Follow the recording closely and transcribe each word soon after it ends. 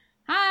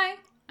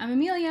I'm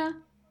Amelia,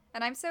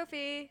 And I'm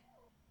Sophie.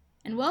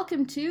 and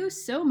welcome to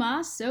So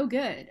Ma So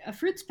Good, a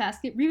Fruits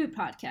Basket reboot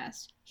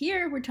podcast.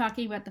 Here we're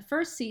talking about the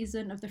first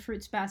season of the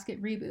Fruits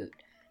Basket reboot.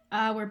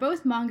 We're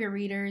both manga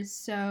readers,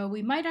 so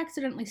we might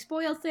accidentally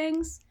spoil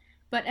things,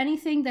 but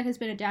anything that has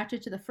been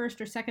adapted to the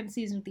first or second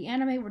season of the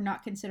anime we're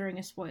not considering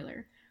a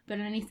spoiler. But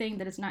anything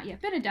that has not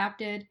yet been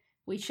adapted,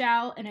 we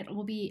shall, and it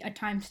will be a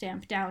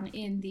timestamp down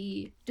in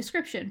the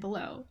description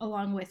below,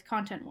 along with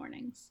content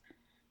warnings.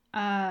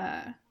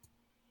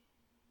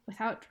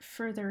 Without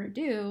further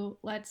ado,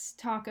 let's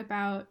talk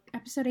about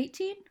episode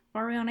 18.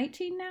 Are we on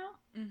 18 now?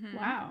 Mm-hmm.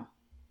 Wow.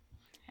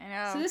 I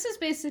know. So this is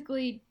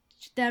basically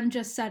them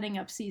just setting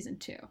up season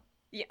 2.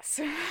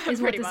 Yes.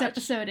 Is what this much.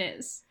 episode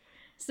is.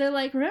 So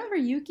like, remember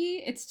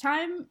Yuki? It's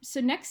time,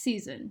 so next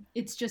season,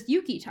 it's just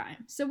Yuki time.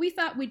 So we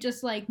thought we'd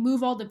just like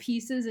move all the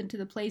pieces into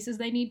the places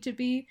they need to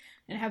be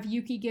and have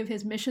Yuki give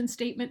his mission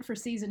statement for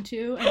season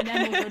 2 and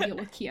then we'll go deal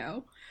with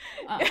Kyo.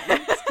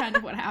 That's kind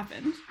of what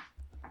happened.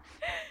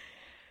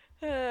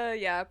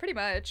 Yeah, pretty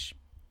much.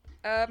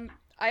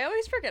 I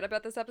always forget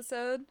about this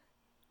episode.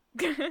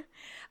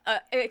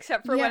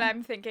 Except for when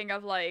I'm thinking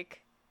of,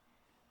 like,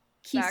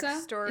 Kisa?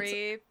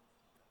 backstory.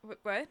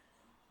 What?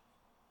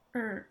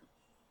 Or,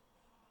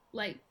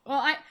 like,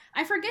 well,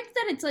 I forget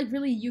that it's, like,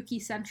 really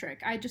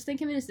Yuki-centric. I just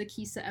think of it as the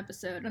Kisa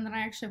episode, and then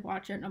I actually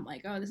watch it, and I'm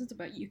like, oh, this is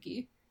about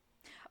Yuki.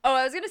 Oh,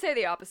 I was gonna say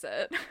the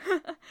opposite.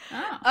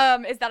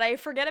 Oh. Is that I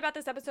forget about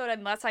this episode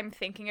unless I'm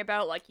thinking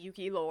about, like,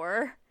 Yuki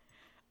lore.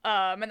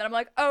 And then I'm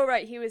like, oh,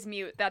 right, he was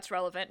mute. That's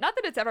relevant. Not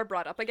that it's ever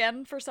brought up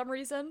again for some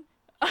reason.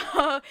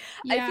 I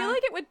feel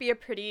like it would be a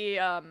pretty,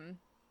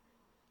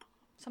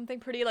 something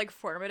pretty, like,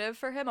 formative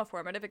for him, a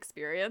formative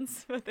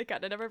experience, but they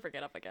kind of never bring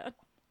it up again.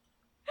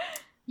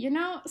 You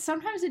know,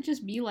 sometimes it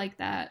just be like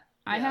that.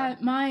 Yeah.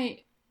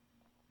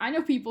 I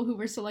know people who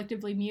were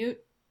selectively mute,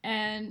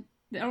 and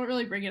they don't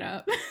really bring it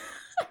up.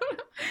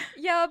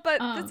 Yeah, but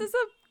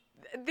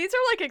these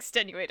are, like,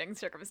 extenuating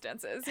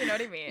circumstances, you know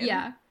what I mean?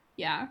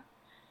 Yeah.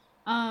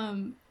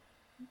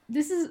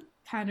 This is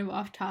kind of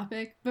off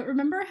topic, but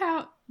remember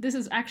how this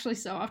is actually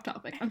so off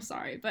topic. I'm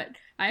sorry, but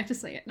I have to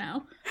say it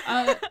now.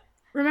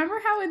 Remember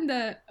how in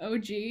the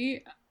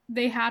OG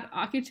they had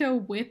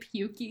Akito whip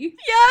Yuki?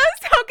 Yes!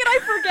 How could I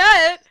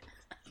forget?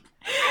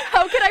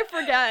 How could I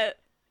forget?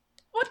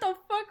 What the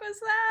fuck was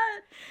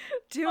that?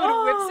 Dude,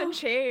 whips and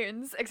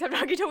chains. Except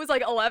Akito was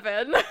like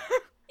 11.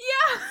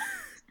 Yeah.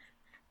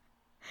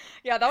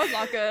 Yeah, that was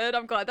not good.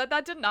 I'm glad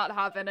that did not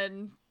happen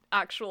in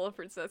actual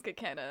Fruits Basket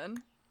canon.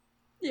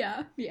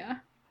 Yeah.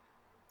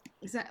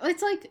 Exactly.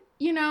 It's like,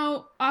 you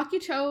know,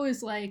 Akito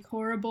is like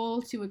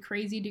horrible to a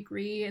crazy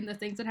degree, and the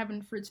things that happen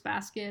in Fruits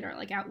Basket are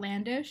like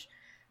outlandish.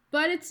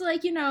 But it's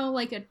like, you know,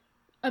 like a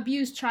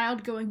abused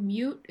child going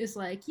mute is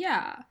like,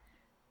 yeah.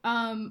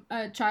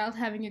 A child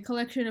having a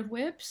collection of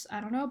whips,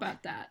 I don't know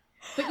about that.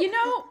 But you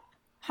know,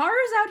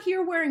 Haru's out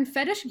here wearing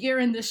fetish gear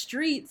in the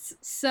streets,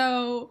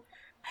 so...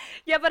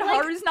 Yeah, but like,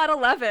 Haru's not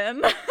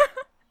 11.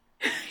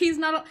 He's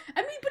not...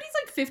 but he's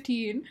like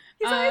 15.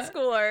 He's a high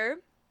schooler.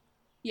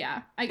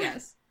 Yeah, I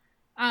guess.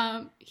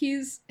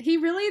 He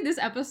really, this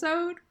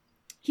episode,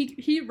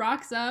 he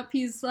rocks up,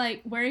 he's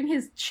like wearing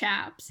his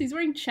chaps. He's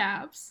wearing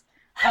chaps.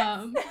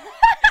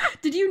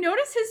 Did you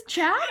notice his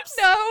chaps?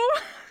 No.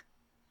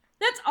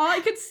 That's all I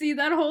could see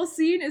that whole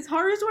scene is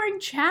Haru's wearing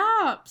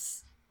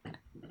chaps.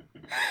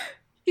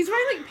 He's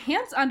wearing like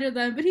pants under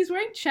them, but he's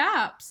wearing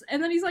chaps.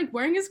 And then he's like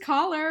wearing his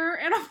collar,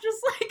 and I'm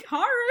just like,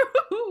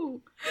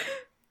 Haru!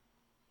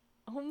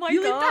 Oh my god.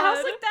 You leave the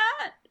house like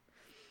that?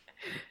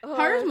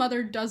 Haru's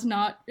mother does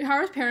not.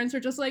 Haru's parents are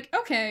just like,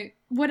 okay,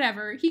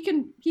 whatever. He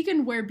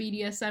can wear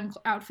BDSM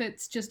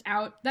outfits just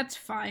out. That's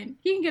fine.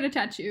 He can get a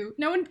tattoo.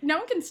 No one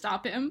can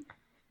stop him.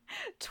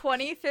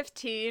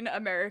 2015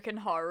 American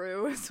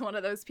Haru is one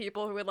of those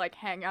people who would like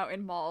hang out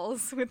in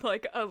malls with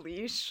like a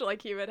leash.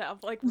 Like he would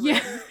have like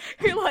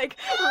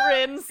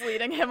Rins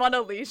leading him on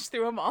a leash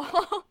through a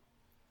mall.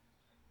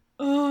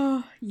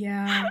 Oh,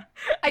 yeah.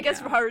 I guess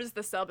Haru's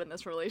the sub in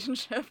this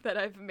relationship that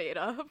I've made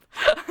up.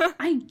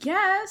 I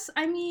guess.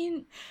 I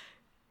mean,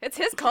 it's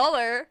his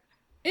collar.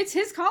 It's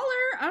his collar.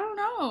 I don't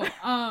know.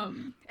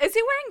 Is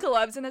he wearing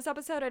gloves in this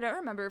episode? I don't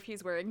remember if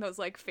he's wearing those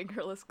like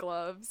fingerless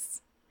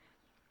gloves.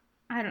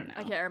 I don't know.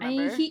 I can't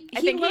remember. I mean,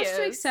 he loves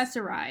to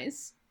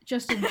accessorize,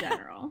 just in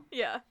general.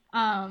 Yeah.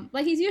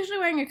 Like he's usually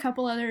wearing a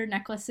couple other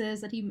necklaces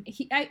that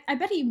I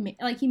bet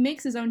he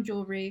makes his own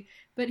jewelry,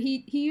 but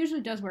he usually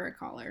does wear a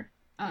collar.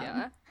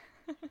 Yeah.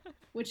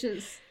 Which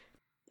is,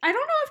 I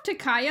don't know if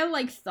Takaya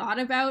like thought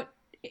about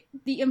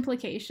the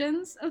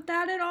implications of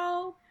that at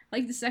all,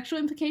 like the sexual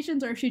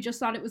implications, or if she just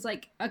thought it was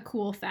like a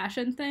cool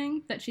fashion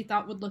thing that she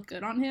thought would look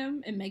good on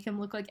him and make him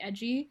look like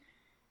edgy.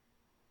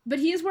 But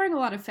he is wearing a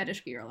lot of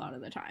fetish gear a lot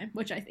of the time,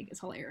 which I think is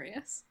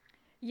hilarious.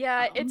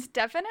 Yeah, it's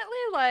definitely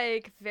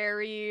like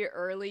very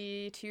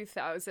early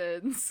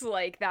 2000s,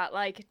 like that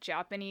like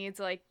Japanese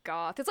like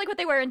goth. It's like what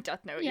they wear in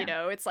Death Note, you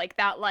know? It's like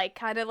that like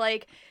kind of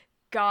like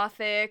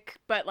gothic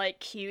but like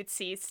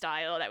cutesy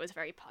style that was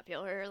very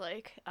popular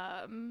like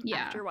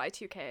after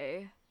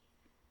Y2K.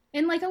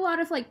 And, like, a lot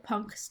of, like,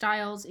 punk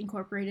styles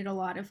incorporated a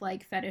lot of,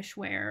 like, fetish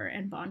wear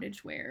and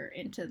bondage wear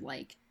into,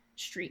 like,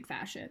 street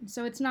fashion.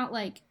 So it's not,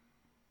 like,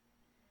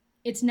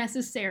 it's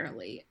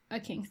necessarily a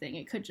kink thing.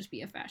 It could just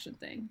be a fashion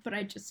thing. But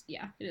it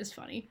is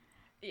funny.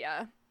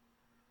 Yeah.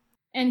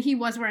 And he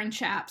was wearing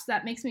chaps.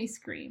 That makes me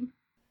scream.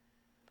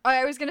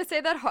 I was gonna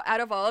say that out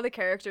of all of the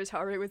characters,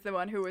 Haru was the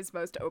one who was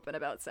most open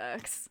about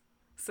sex.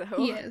 So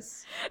he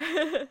is.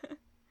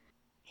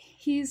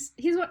 He's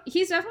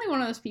definitely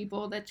one of those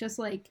people that just,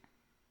 like,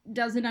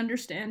 doesn't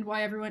understand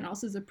why everyone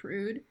else is a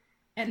prude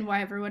and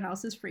why everyone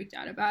else is freaked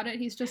out about it.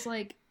 He's just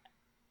like,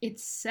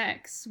 it's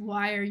sex.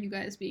 Why are you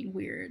guys being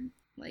weird?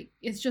 Like,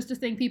 it's just a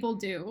thing people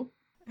do.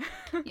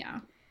 Yeah.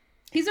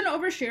 He's an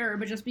oversharer,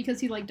 but just because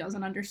he, like,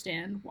 doesn't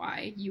understand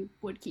why you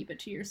would keep it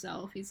to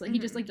yourself. He's like, he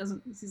just, like,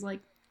 doesn't, he's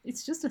like,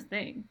 it's just a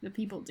thing that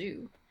people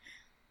do.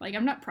 Like,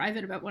 I'm not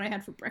private about what I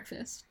had for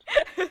breakfast.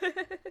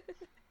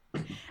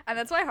 And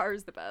that's why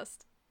Haru's the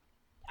best.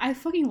 I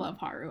fucking love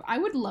Haru. I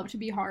would love to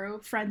be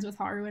friends with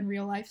Haru in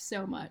real life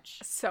so much.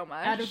 So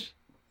much.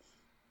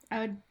 I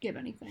would give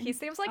anything. He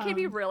seems like he'd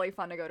be really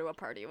fun to go to a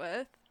party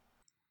with.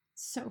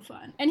 So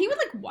fun. And he would,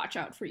 like, watch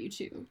out for you,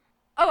 too.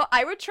 Oh,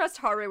 I would trust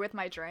Haru with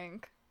my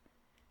drink.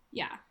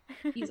 Yeah,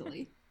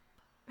 easily.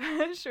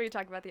 Should we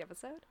talk about the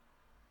episode?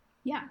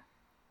 Yeah.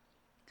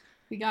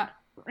 We got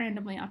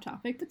randomly off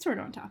topic, but sort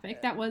of on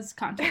topic. That was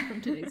content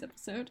from today's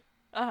episode.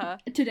 Uh-huh.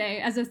 Today,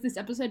 as if this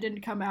episode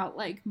didn't come out,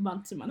 like,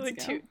 months and months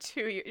like ago.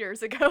 Two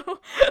years ago.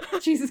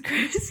 Jesus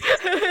Christ.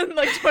 In,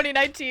 like,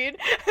 2019.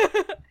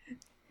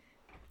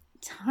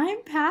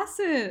 Time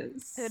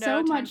passes.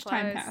 So much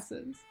time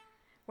passes.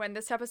 When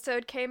this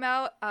episode came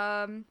out,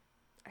 I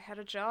had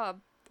a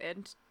job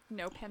and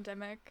no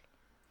pandemic.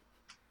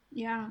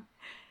 Yeah.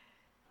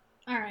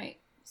 All right.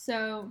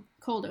 So,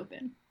 cold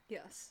open.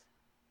 Yes.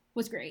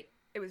 Was great.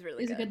 It was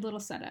really good. It was a good little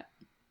setup.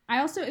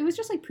 It was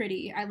just, like,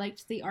 pretty. I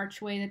liked the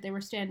archway that they were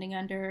standing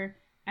under.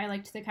 I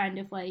liked the kind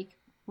of, like,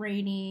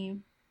 rainy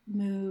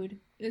mood.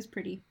 It was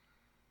pretty.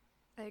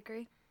 I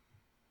agree.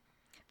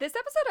 This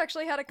episode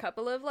actually had a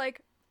couple of,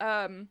 like,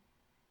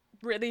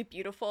 really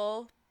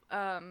beautiful,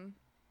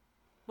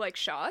 like,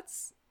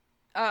 shots.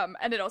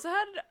 And it also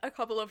had a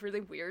couple of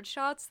really weird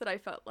shots that I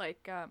felt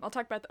like, I'll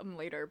talk about them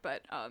later,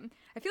 but, I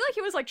feel like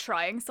he was, like,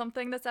 trying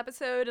something this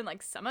episode, and,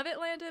 like, some of it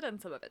landed and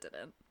some of it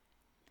didn't.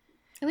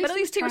 But at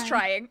least he was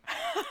trying.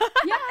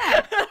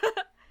 Yeah!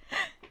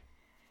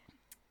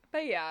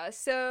 But yeah,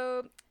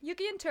 so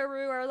Yuki and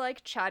Toru are,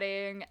 like,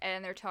 chatting,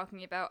 and they're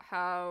talking about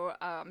how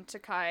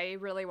Takai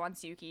really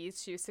wants Yuki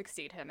to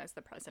succeed him as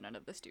the president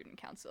of the student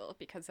council,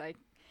 because I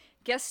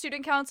guess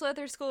student council at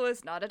their school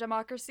is not a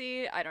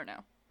democracy. I don't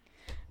know.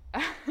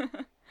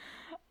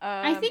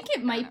 I think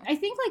it might. I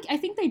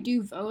think they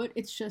do vote.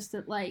 It's just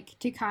that, like,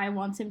 Takai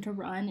wants him to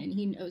run, and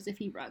he knows if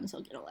he runs,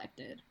 he'll get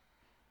elected.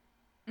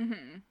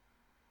 Mm-hmm.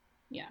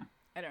 Yeah.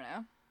 I don't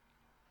know.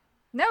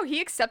 No,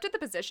 he accepted the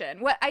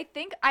position. What I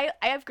think, I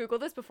have Googled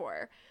this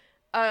before.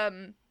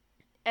 And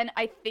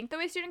I think the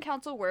way student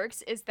council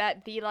works is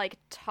that the, like,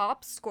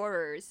 top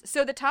scorers,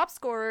 so the top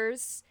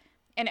scorers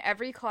in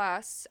every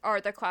class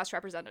are the class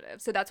representative.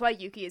 So that's why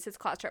Yuki is his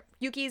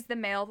Yuki is the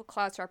male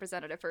class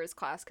representative for his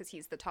class, because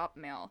he's the top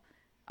male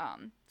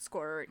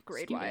scorer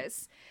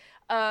grade-wise.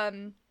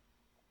 And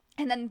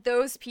then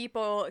those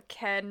people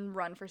can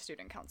run for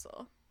student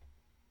council.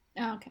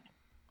 Oh, okay.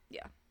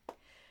 Yeah.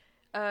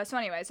 So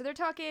anyway, so they're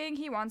talking.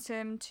 He wants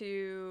him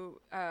to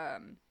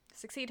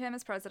succeed him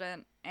as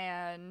president,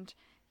 and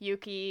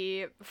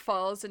Yuki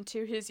falls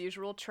into his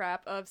usual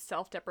trap of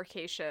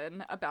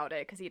self-deprecation about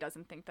it because he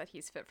doesn't think that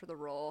he's fit for the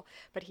role,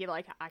 but he,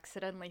 like,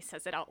 accidentally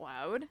says it out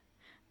loud.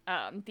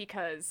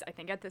 Because I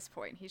think at this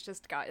point he's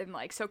just gotten,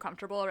 like, so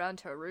comfortable around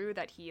Toru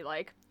that he,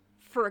 like,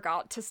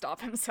 forgot to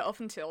stop himself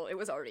until it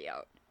was already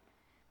out.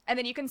 And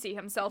then you can see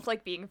himself,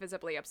 like, being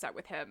visibly upset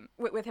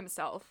with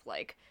himself,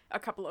 like, a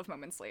couple of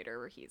moments later,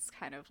 where he's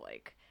kind of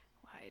like,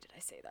 why did I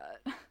say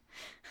that?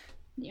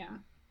 Yeah.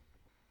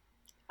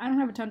 I don't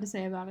have a ton to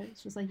say about it.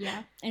 It's just like,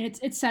 yeah. And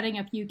it's setting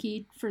up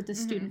Yuki for the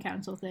student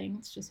council thing.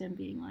 It's just him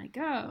being like,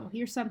 oh,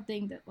 here's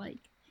something that, like,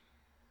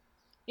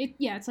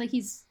 it's like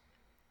he's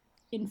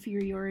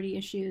inferiority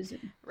issues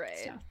and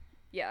stuff.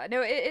 Yeah,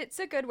 no, it's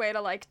a good way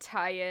to, like,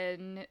 tie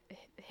in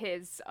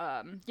his,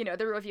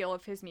 the reveal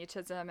of his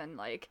mutism and,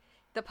 like,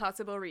 the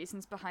possible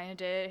reasons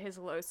behind it, his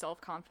low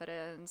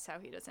self-confidence, how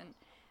he doesn't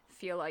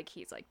feel like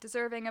he's, like,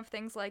 deserving of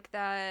things like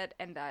that,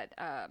 and that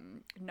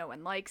no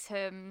one likes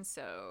him,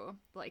 so,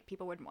 like,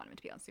 people wouldn't want him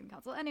to be on student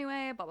council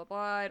anyway, blah, blah,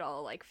 blah. It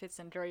all, like, fits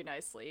in very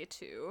nicely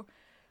to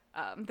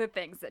the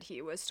things that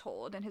he was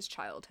told in his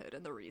childhood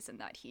and the reason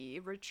that he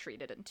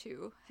retreated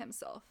into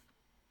himself.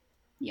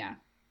 Yeah.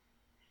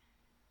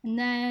 And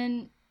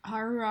then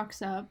Haru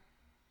rocks up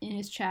in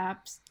his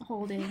chaps,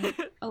 holding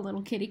a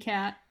little kitty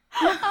cat.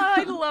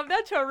 I love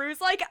that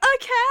Toru's like, a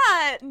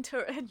cat! And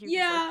Yuki's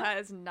like, that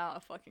is not a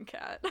fucking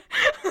cat.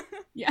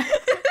 Yeah.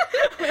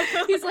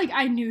 He's like,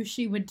 I knew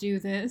she would do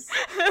this.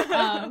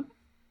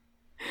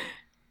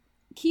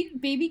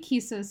 Baby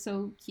Kisa is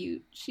so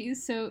cute.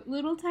 She's so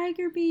little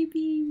tiger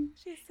baby.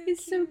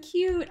 She's so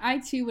cute. I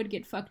too would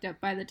get fucked up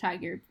by the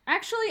tiger.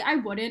 Actually, I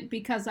wouldn't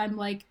because I'm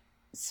like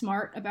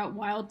smart about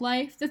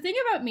wildlife. The thing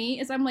about me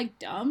is I'm like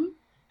dumb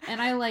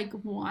and I like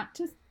want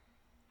to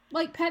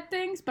like pet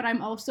things, but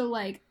I'm also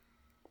like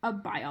a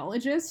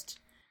biologist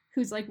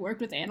who's like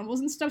worked with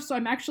animals and stuff, so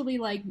I'm actually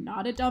like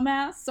not a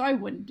dumbass, so I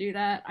wouldn't do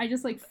that. I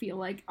just like feel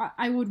like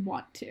I would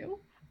want to.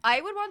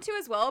 I would want to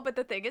as well, but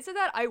the thing is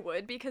that I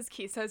would because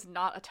Kisa is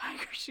not a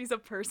tiger, she's a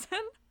person.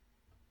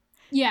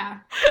 Yeah.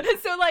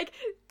 So like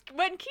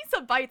when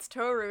Kisa bites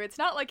Toru, it's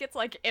not like it's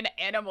like an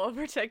animal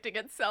protecting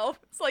itself.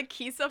 It's like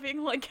Kisa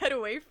being like, get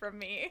away from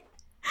me.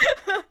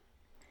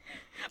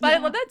 But yeah, I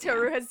love that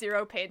Toru has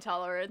zero pain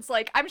tolerance.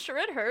 Like, I'm sure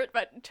it hurt,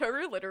 but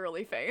Toru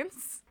literally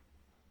faints.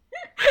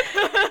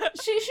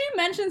 she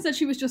mentions that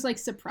she was just like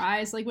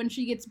surprised. Like when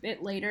she gets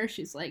bit later,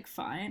 she's like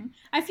fine.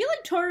 I feel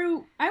like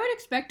I would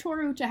expect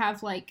Toru to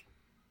have like,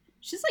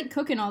 she's like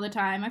cooking all the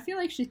time. I feel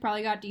like she's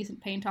probably got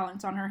decent pain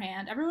tolerance on her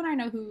hand. Everyone I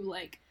know who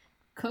like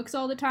cooks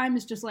all the time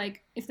is just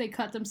like, if they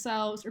cut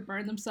themselves or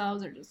burn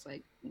themselves, they're just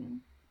like,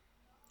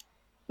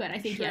 But I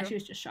think, yeah, she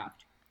was just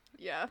shocked.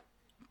 Yeah.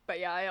 But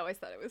yeah, I always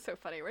thought it was so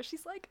funny where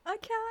she's like, a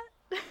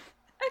cat.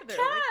 A cat?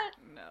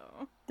 Like,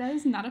 no. That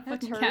is not a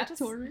fucking cat,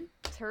 Toru.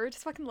 Toru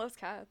just fucking loves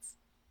cats.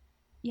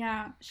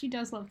 Yeah, she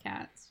does love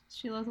cats.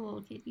 She loves a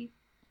little kitty.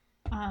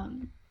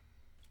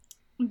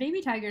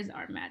 Baby tigers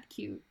are mad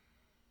cute.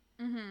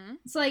 Mm-hmm.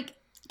 It's like,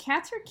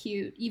 cats are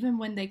cute even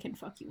when they can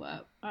fuck you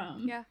up.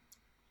 Yeah.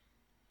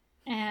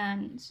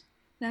 And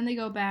then they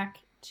go back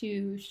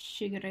to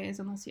Shigure's,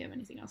 unless you have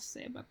anything else to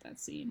say about that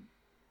scene.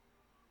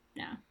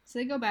 Yeah. So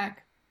they go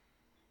back,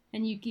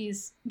 and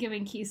Yuki's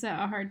giving Kisa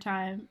a hard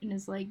time, and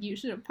is like, you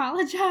should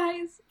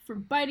apologize for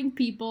biting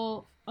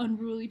people,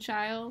 unruly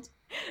child.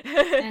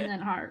 And then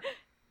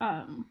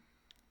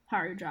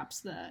Haru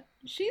drops the,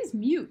 she's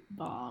mute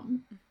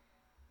bomb.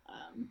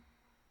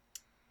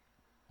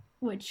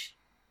 Which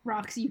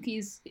rocks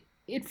Yuki's,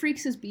 it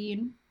freaks his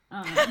bean.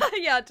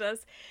 Yeah, it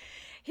does.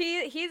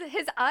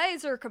 His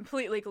eyes are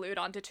completely glued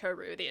onto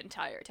Toru the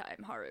entire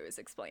time Haru is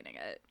explaining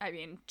it. I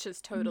mean,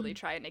 just totally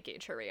trying to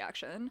gauge her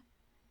reaction.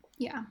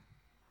 Yeah.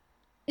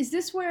 Is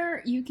this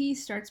where Yuki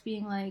starts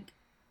being like...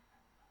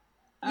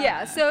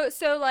 Yeah, so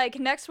like,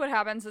 next what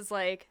happens is,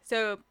 like,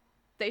 so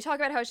they talk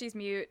about how she's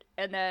mute,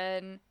 and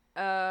then,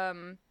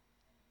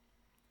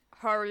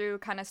 Haru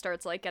kind of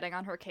starts, like, getting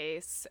on her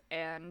case,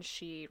 and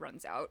she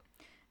runs out,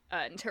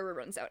 and Toru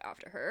runs out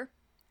after her,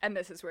 and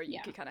this is where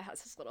Yuki kind of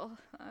has his little,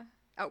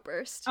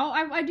 outburst. Oh,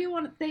 I do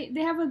want to...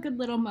 They have a good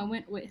little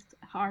moment with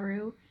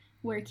Haru,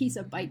 where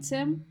Kisa bites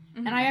him,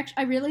 and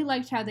I really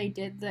liked how they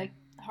did the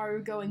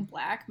Haru going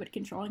black but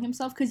controlling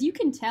himself, because you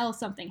can tell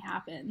something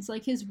happens.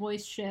 Like, his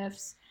voice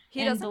shifts.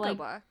 He doesn't go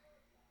black.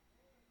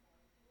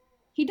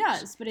 He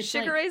does, but it's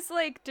Shigure's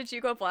like, did you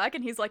go black?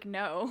 And he's like,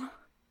 no.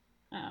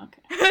 Oh,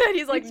 okay. And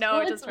he's like, no,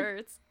 it just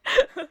hurts.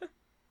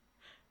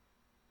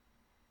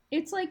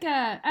 It's like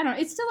I don't know,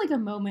 it's still like a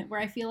moment where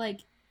I feel like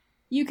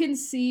you can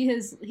see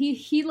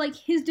he like,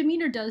 his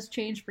demeanor does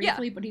change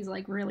briefly, but he's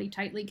like really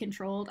tightly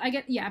controlled.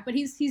 But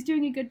he's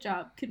doing a good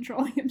job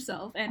controlling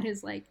himself and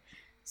his like,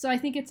 so I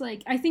think it's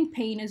like, I think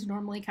pain is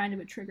normally kind of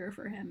a trigger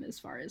for him as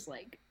far as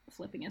like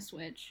flipping a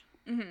switch,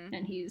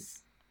 and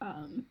he's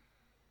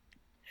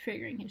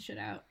figuring his shit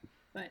out.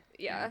 But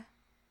yeah,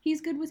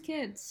 he's good with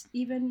kids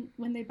even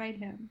when they bite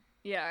him.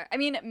 Yeah, I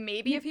mean,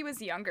 maybe if he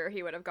was younger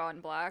he would have gone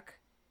black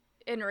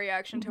in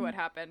reaction to what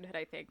happened, and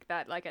I think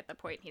that, like, at the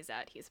point he's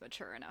at, he's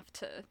mature enough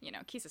to, you know,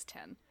 Kisa's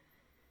 10.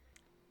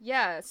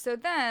 Yeah, so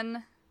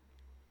then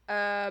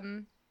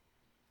Haru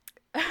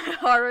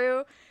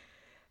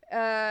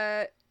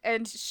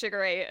and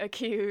Shigure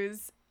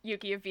accuse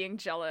Yuki of being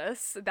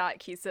jealous that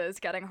Kisa is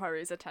getting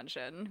Haru's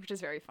attention, which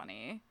is very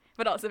funny,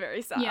 but also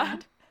very sad. Yeah.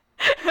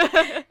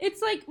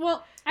 It's like,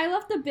 well, I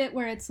love the bit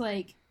where it's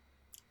like,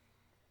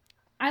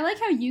 I like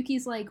how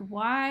Yuki's like,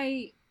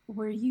 why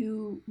are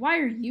you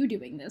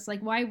doing this?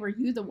 Like, why were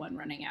you the one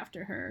running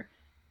after her?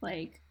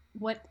 Like,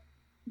 what?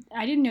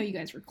 I didn't know you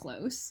guys were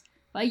close.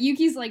 Like,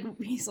 Yuki's like,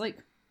 he's like,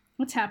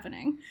 what's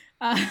happening?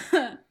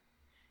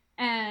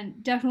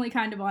 And definitely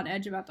kind of on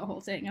edge about the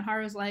whole thing. And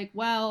Haru's like,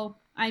 well,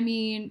 I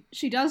mean,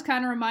 she does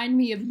kind of remind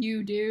me of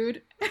you,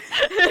 dude.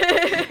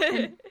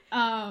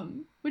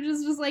 And, which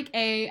is just like,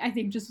 I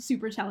think just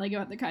super telling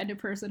about the kind of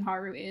person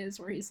Haru is,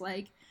 where he's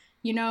like,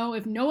 you know,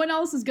 if no one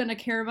else is gonna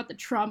care about the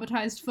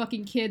traumatized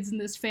fucking kids in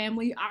this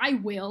family, I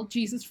will.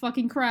 Jesus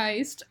fucking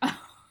Christ.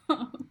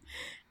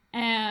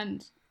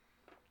 And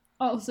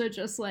also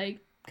just like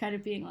kind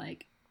of being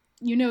like,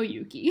 you know,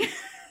 Yuki.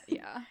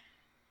 Yeah.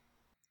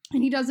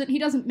 And he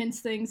doesn't mince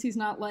things. He's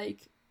not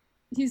like,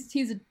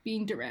 he's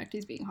being direct.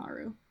 He's being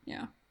Haru.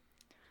 Yeah.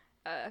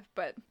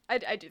 But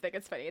I do think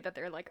it's funny that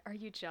they're like, are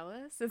you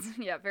jealous? It's,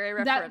 yeah, very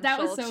referential that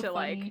was so to,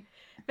 funny. Like,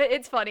 but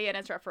it's funny, and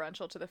it's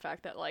referential to the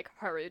fact that, like,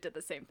 Haru did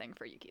the same thing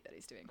for Yuki that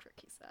he's doing for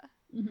Kisa.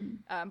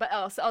 Mm-hmm. But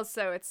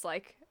also it's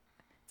like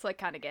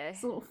kind of gay.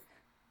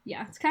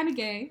 Yeah, it's kind of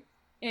gay.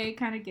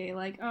 kind of gay,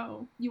 like,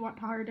 oh, you want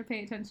Haru to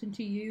pay attention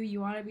to you? You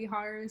want to be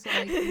Haru's,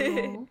 like,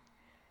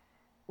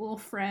 little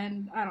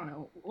friend? I don't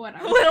know what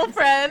I was little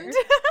friend.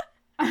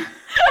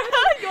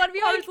 You want to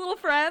be Haru's little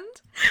friend?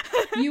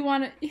 you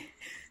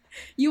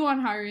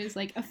want Haru's,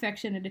 like,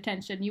 affection and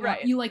attention. You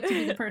like to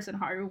be the person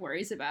Haru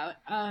worries about.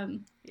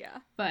 Yeah.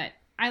 But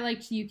I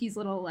liked Yuki's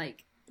little,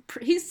 like,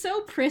 he's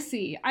so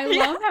prissy. I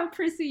love how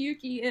prissy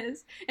Yuki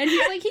is. And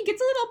he's like, he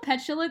gets a little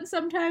petulant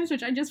sometimes,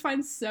 which I just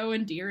find so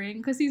endearing,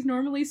 because he's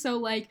normally so,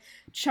 like,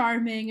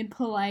 charming and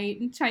polite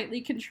and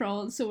tightly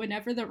controlled. So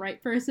whenever the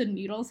right person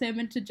needles him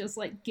into just,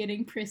 like,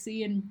 getting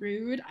prissy and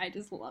rude, I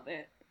just love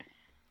it.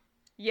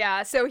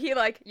 Yeah, so he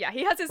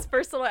has his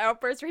first little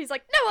outburst where he's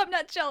like, no, I'm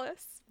not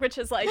jealous. Which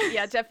is, like,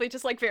 yeah, definitely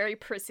just, like, very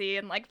prissy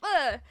and, like,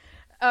 but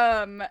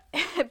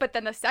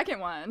then the second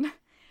one.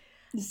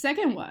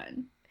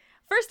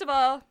 First of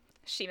all,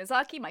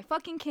 Shimazaki, my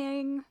fucking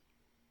king.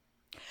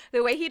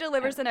 The way he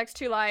delivers the next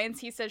two lines,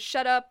 he says,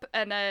 shut up,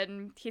 and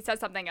then he says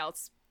something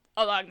else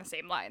along the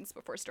same lines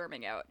before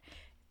storming out.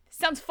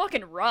 Sounds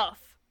fucking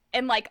rough.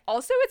 And, like,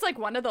 also it's, like,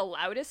 one of the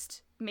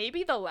loudest,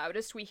 maybe the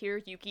loudest we hear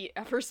Yuki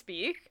ever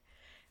speak.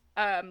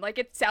 Like,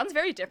 it sounds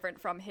very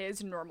different from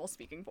his normal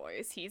speaking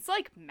voice. He's,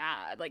 like,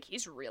 mad. Like,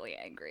 he's really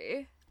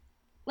angry.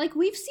 Like,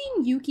 we've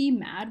seen Yuki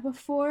mad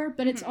before,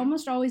 but it's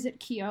almost always at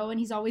Kyo, and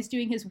he's always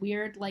doing his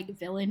weird, like,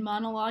 villain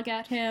monologue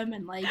at him,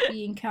 and, like,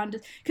 being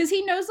because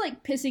he knows,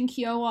 like, pissing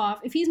Kyo off.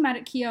 If he's mad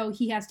at Kyo,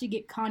 he has to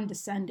get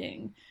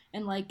condescending,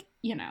 and, like,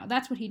 you know,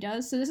 that's what he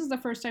does. So this is the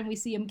first time we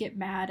see him get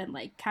mad and,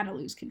 like, kind of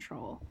lose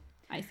control,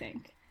 I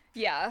think.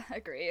 Yeah,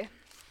 agree.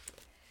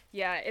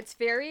 Yeah, it's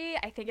very,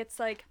 I think it's,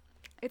 like,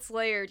 it's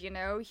layered, you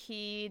know?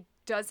 He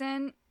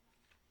doesn't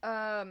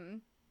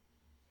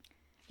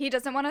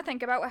want to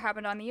think about what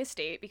happened on the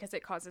estate because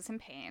it causes him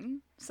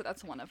pain. So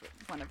that's one of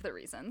the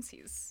reasons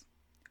he's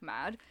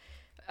mad.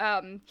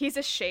 He's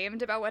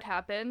ashamed about what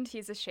happened.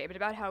 He's ashamed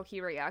about how he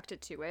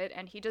reacted to it,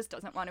 and he just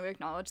doesn't want to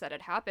acknowledge that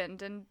it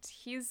happened. And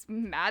he's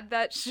mad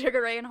that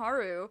Shigure and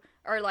Haru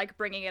are, like,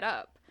 bringing it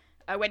up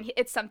when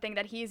it's something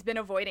that he's been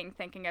avoiding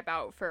thinking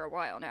about for a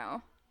while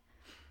now.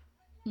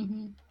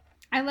 Mm-hmm.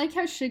 I like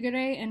how Shigure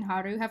and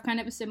Haru have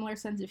kind of a similar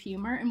sense of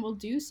humor and will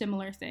do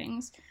similar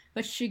things,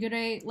 but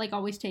Shigure, like,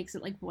 always takes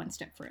it, like, one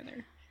step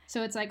further.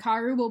 So it's like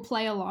Haru will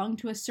play along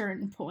to a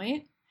certain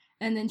point,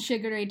 and then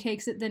Shigure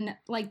takes it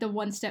the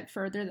one step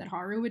further that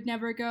Haru would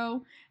never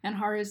go, and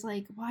Haru's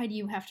like, why do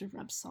you have to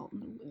rub salt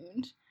in the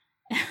wound?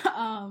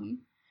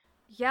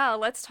 Yeah,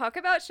 let's talk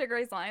about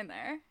Shigure's line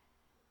there.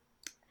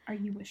 Are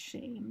you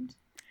ashamed?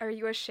 Are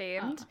you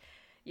ashamed?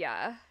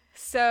 Yeah.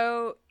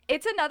 So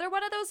it's another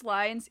one of those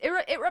lines.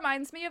 It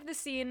reminds me of the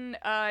scene,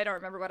 I don't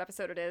remember what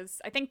episode it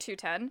is, I think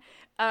 210,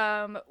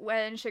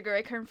 when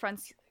Shigure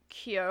confronts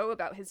Kyo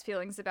about his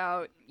feelings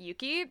about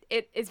Yuki.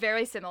 It is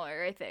very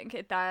similar, I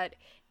think, that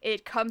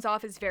it comes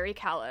off as very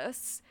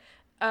callous.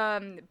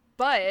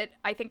 But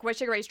I think what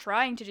Shigure is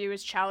trying to do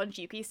is challenge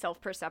Yuki's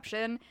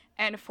self-perception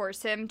and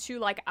force him to,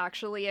 like,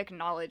 actually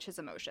acknowledge his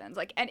emotions.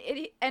 Like,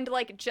 and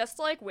like, just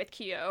like with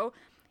Kyo,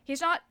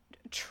 he's not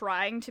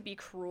trying to be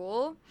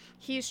cruel.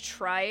 He's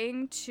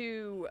trying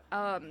to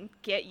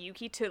get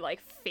Yuki to,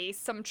 like, face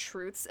some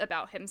truths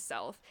about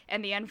himself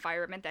and the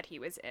environment that he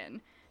was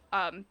in.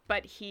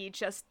 But he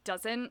just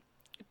doesn't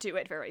do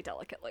it very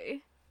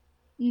delicately.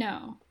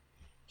 No.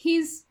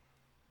 He's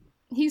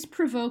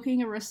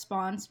provoking a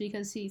response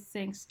because he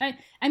thinks I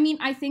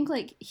think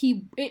like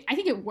I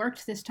think it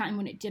worked this time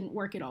when it didn't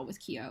work at all with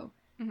Kyo.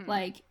 Mm-hmm.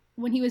 Like,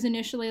 when he was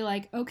initially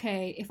like,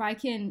 okay, if I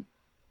can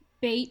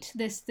bait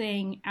this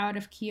thing out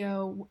of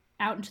Kyo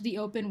out into the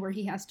open where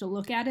he has to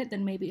look at it,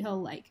 then maybe he'll,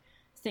 like,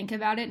 think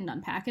about it and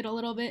unpack it a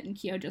little bit, and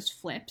Kyo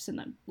just flips and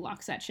then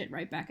locks that shit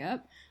right back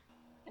up.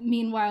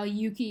 Meanwhile,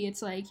 Yuki,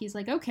 it's like, he's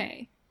like,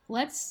 okay,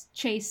 let's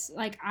chase,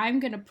 like, I'm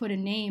gonna put a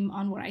name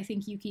on what I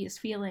think Yuki is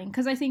feeling,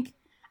 because I think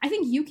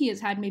Yuki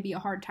has had maybe a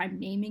hard time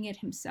naming it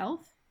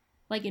himself,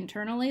 like,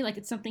 internally. Like,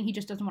 it's something he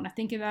just doesn't want to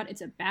think about.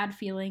 It's a bad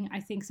feeling. I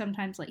think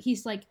sometimes, like,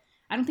 he's like,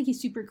 I don't think he's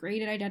super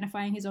great at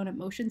identifying his own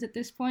emotions at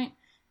this point.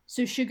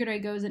 So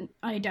Shigure goes and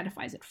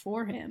identifies it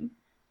for him,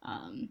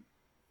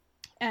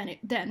 and it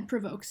then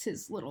provokes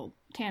his little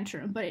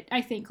tantrum. But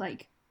I think,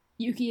 like,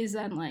 Yuki is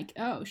then like,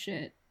 oh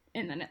shit,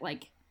 and then it,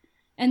 like,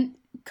 and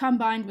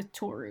combined with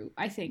Toru,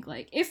 I think,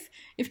 like, if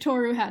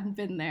Toru hadn't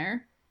been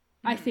there,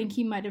 I think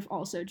he might have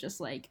also just,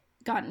 like,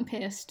 gotten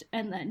pissed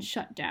and then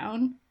shut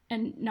down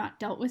and not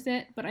dealt with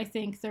it. But I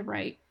think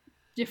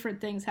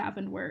different things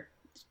happened where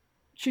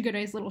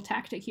Shigure's little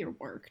tactic here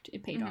worked.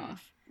 It paid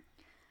off.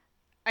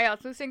 I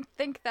also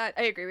think that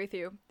I agree with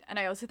you, and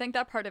I also think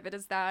that part of it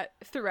is that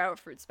throughout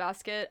Fruits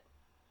Basket,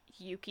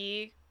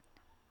 Yuki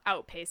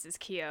outpaces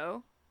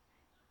Kyo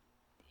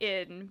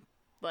in,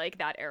 like,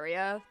 that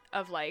area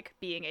of, like,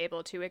 being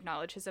able to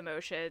acknowledge his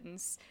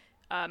emotions,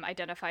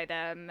 identify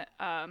them,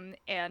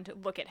 and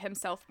look at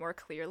himself more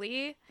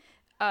clearly.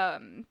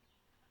 And,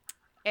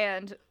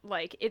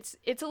 like, it's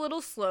a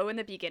little slow in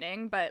the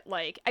beginning, but,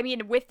 like, I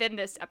mean, within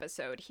this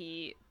episode,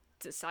 he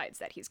decides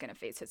that he's going to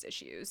face his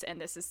issues,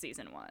 and this is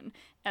season 1.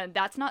 And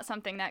that's not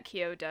something that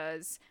Kyo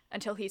does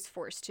until he's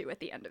forced to at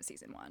the end of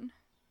season 1.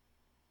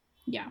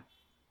 Yeah.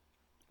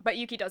 But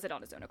Yuki does it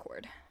on his own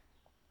accord.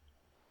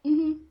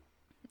 Mm-hmm.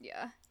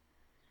 Yeah.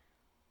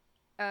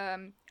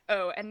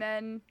 Oh, and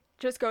then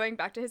just going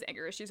back to his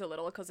anger issues a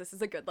little, because this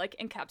is a good, like,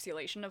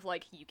 encapsulation of,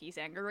 like, Yuki's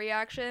anger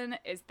reaction,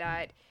 is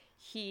that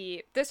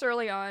he, this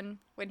early on,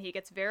 when he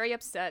gets very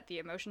upset, the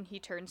emotion he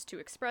turns to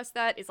express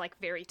that is, like,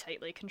 very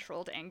tightly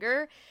controlled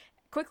anger,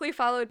 quickly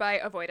followed by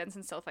avoidance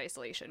and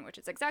self-isolation, which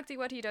is exactly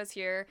what he does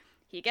here.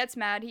 He gets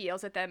mad, he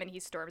yells at them, and he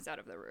storms out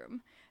of the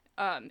room.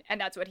 And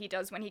that's what he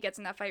does when he gets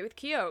in that fight with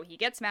Kyo. He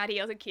gets mad, he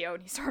yells at Kyo,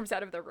 and he storms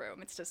out of the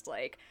room. It's just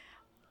like,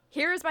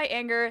 here's my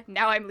anger,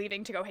 now I'm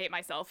leaving to go hate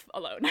myself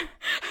alone.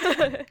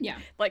 Yeah.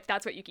 Like,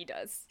 that's what Yuki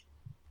does.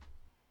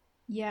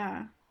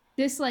 Yeah.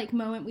 This, like,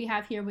 moment we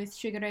have here with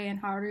Shigure and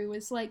Haru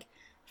is, like,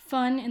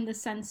 fun in the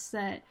sense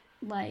that,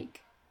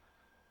 like,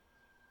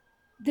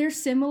 they're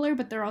similar,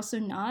 but they're also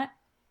not.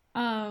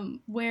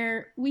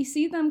 Where we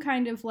see them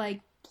kind of,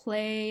 like,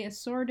 play a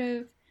sort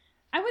of,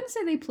 I wouldn't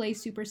say they play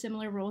super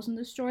similar roles in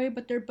the story,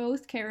 but they're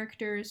both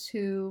characters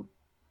who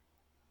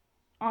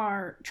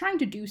are trying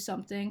to do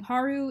something.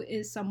 Haru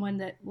is someone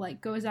that, like,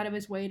 goes out of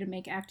his way to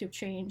make active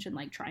change and,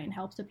 like, try and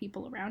help the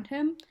people around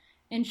him.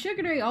 And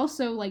Shigure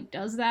also, like,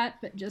 does that,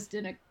 but just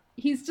in a,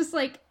 he's just,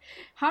 like,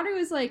 Haru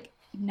is, like,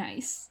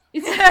 nice.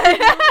 It's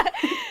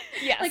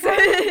yes.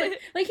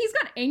 like, he's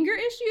got anger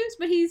issues,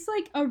 but he's,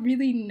 like, a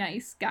really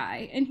nice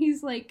guy. And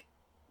he's, like,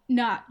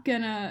 not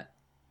gonna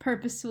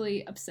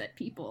purposefully upset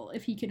people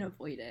if he can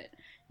avoid it.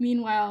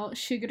 Meanwhile,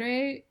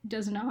 Shigure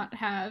does not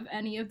have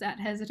any of that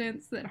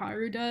hesitance that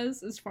Haru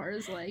does, as far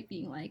as, like,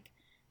 being like,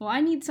 well,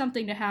 I need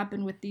something to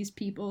happen with these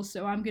people,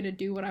 so I'm gonna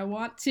do what I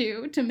want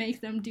to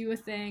make them do a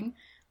thing.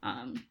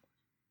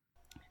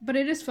 But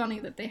it is funny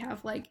that they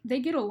have, like, they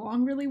get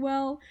along really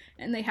well,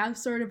 and they have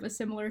sort of a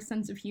similar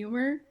sense of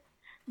humor,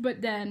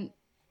 but then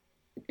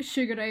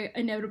Shigure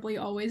inevitably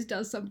always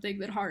does something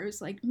that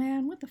Haru's like,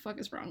 man, what the fuck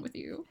is wrong with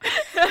you?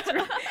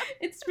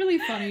 It's really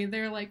funny.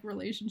 Their, like,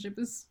 relationship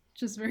is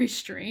just very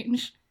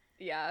strange.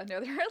 Yeah, no,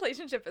 their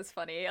relationship is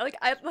funny. Like,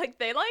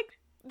 they, like,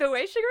 the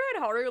way Shigure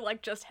and Haru,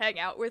 like, just hang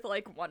out with,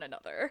 like, one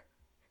another.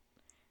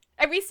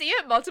 And we see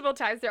it multiple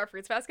times throughout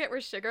Fruits Basket where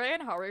Shigure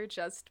and Haru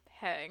just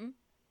hang.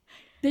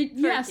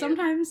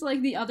 Sometimes,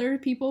 like, the other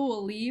people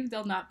will leave,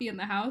 they'll not be in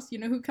the house. You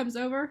know who comes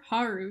over?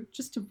 Haru,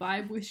 just to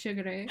vibe with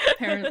Shigure,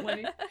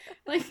 apparently.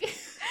 Like,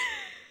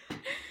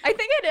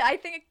 I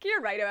think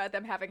you're right about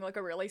them having, like,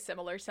 a really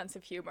similar sense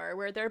of humor,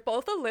 where they're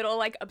both a little,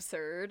 like,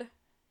 absurd.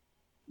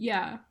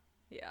 Yeah.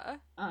 Yeah.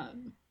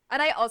 And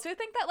I also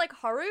think that, like,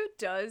 Haru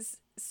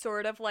does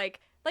sort of, like,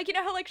 you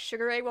know how, like,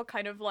 Shigure will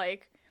kind of,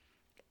 like,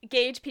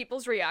 gauge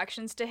people's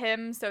reactions to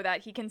him so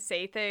that he can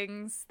say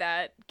things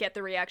that get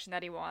the reaction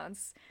that he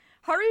wants.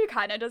 Haru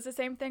kind of does the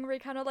same thing where he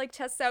kind of, like,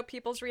 tests out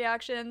people's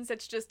reactions.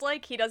 It's just,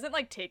 like, he doesn't,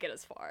 like, take it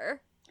as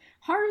far.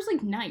 Haru's,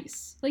 like,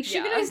 nice. Like,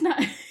 Shigure's not...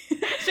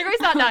 Shigure's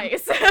not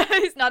nice.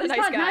 He's not a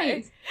nice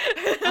guy.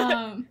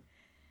 Nice.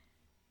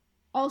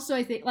 Also,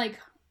 I think, like,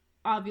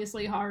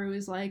 obviously Haru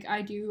is like,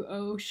 I do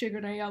owe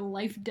Shigure a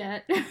life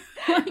debt.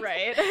 Like,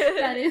 right.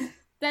 that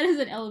is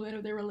an element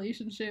of their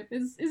relationship.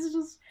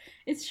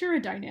 It's sure a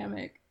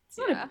dynamic. It's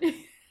not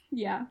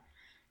yeah.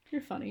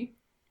 You're funny.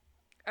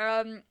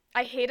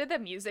 I hated the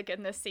music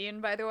in this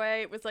scene, by the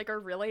way. It was, like, a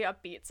really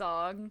upbeat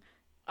song.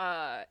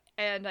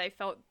 And I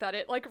felt that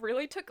it, like,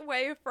 really took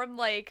away from,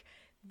 like,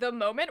 the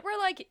moment where,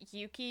 like,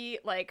 Yuki,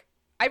 like,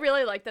 I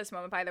really like this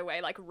moment, by the way.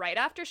 Like, right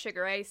after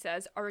Shigure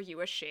says, "Are you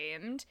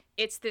ashamed?"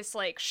 It's this,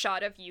 like,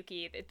 shot of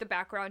Yuki, the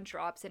background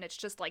drops, and it's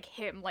just, like,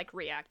 him, like,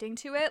 reacting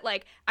to it.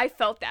 Like, I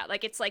felt that.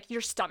 Like, it's, like,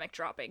 your stomach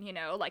dropping, you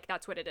know? Like,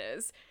 that's what it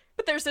is.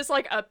 But there's this,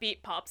 like,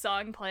 upbeat pop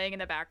song playing in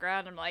the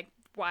background. I'm like,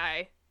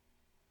 why?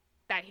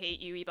 I hate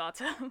you,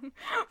 Ibato.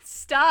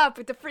 Stop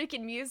with the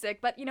freaking music.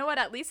 But you know what?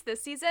 At least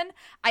this season,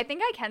 I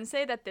think I can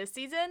say that this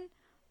season,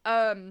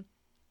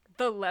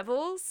 the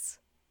levels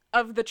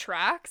of the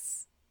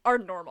tracks are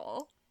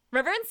normal.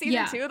 Remember in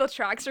season 2, the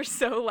tracks are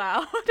so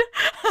loud.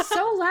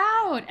 So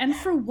loud, and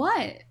for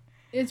what?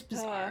 It's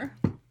bizarre.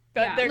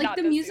 But they're like, not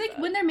the music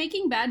season. When they're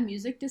making bad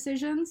music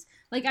decisions,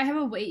 like, I have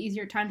a way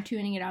easier time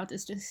tuning it out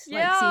this season,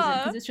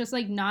 because it's just,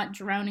 like, not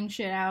drowning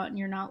shit out, and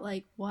you're not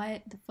like,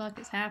 what the fuck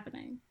is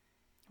happening?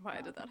 Why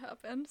did that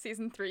happen?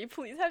 Season 3,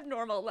 please have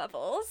normal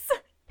levels.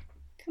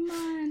 Come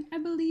on, I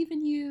believe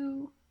in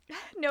you.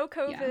 No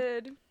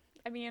COVID. Yeah.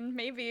 I mean,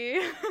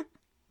 maybe.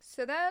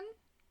 So then,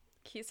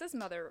 Kisa's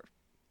mother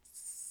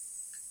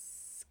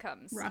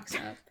comes. Rocks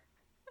up.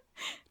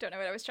 Don't know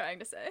what I was trying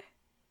to say.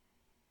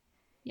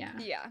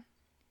 Yeah.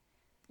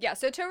 Yeah,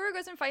 so Toru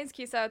goes and finds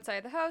Kisa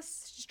outside the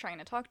house. She's trying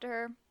to talk to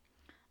her.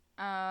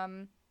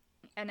 And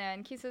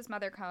then Kisa's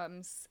mother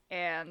comes,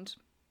 and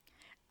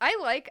I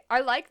like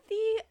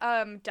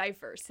the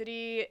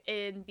diversity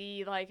in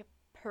the, like,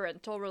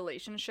 parental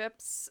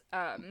relationships,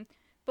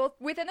 both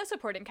within the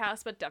supporting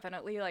cast, but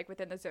definitely, like,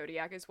 within the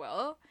Zodiac as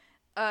well.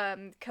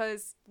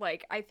 Because,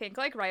 like, I think,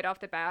 like, right off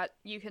the bat,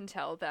 you can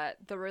tell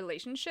that the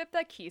relationship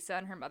that Kisa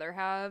and her mother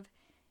have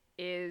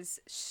is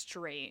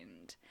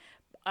strained.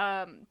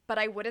 But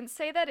I wouldn't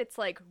say that it's,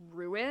 like,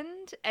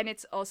 ruined, and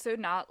it's also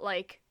not,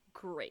 like,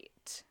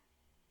 great.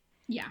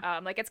 Yeah.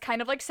 Like, it's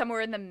kind of, like,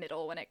 somewhere in the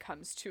middle when it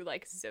comes to,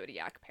 like,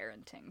 Zodiac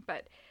parenting.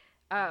 But,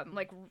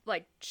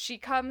 like, she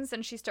comes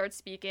and she starts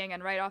speaking,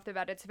 and right off the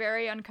bat, it's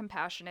very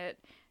uncompassionate.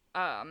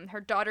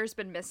 Her daughter's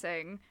been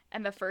missing,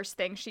 and the first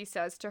thing she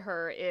says to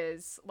her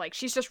is, like,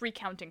 she's just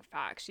recounting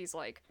facts. She's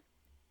like,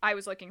 I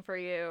was looking for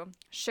you.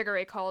 Sugar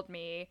Ray called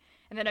me,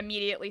 and then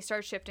immediately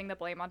starts shifting the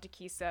blame onto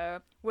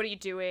Kisa. What are you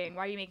doing?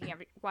 Why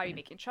are you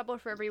making trouble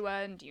for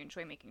everyone? Do you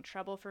enjoy making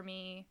trouble for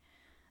me?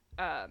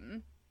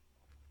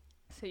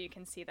 So you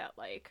can see that,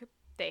 like,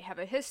 they have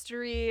a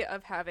history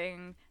of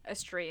having a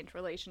strained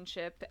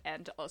relationship,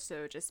 and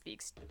also just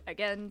speaks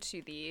again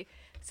to the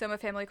Soma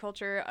family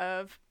culture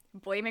of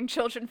blaming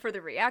children for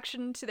the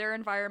reaction to their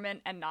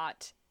environment and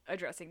not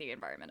addressing the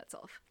environment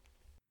itself.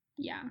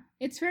 Yeah,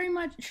 it's very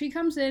much, she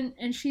comes in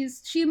and she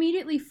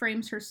immediately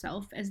frames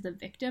herself as the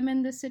victim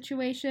in this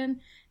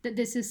situation, that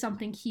this is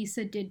something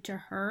Kisa did to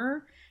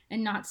her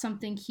and not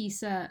something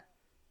Kisa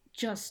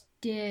just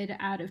did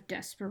out of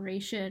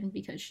desperation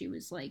because she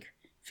was, like,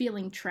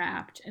 feeling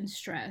trapped and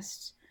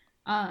stressed,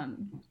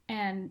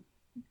 and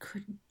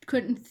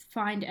couldn't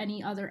find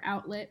any other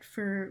outlet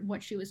for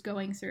what she was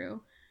going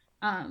through.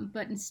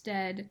 But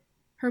instead,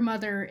 her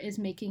mother is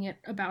making it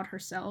about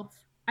herself.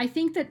 I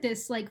think that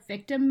this, like,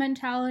 victim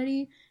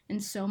mentality in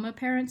Soma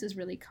parents is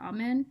really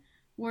common,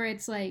 where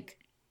it's like,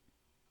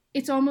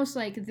 it's almost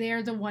like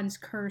they're the ones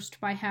cursed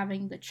by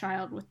having the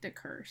child with the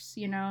curse,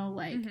 you know?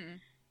 Like,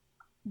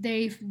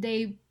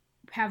 they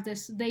have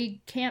this,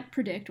 they can't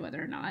predict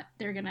whether or not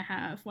they're gonna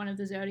have one of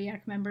the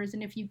Zodiac members,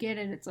 and if you get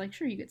it, it's like,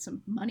 sure, you get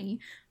some money.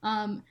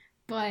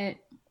 But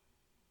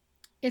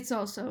it's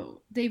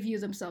also, they view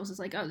themselves as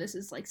like, oh, this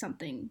is like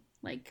something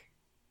like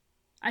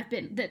I've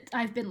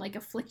been like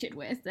afflicted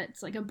with,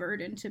 that's like a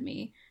burden to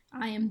me.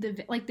 I am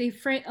the, like,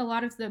 a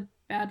lot of the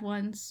bad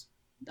ones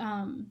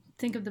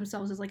think of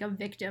themselves as like a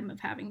victim of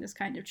having this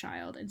kind of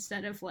child,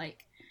 instead of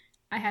like,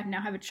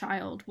 now have a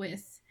child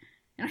with,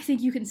 and I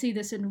think you can see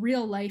this in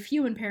real life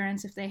human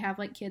parents, if they have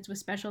like kids with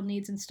special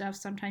needs and stuff.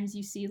 Sometimes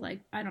you see, like,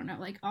 I don't know,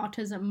 like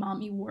autism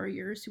mommy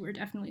warriors who are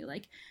definitely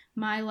like,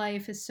 my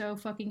life is so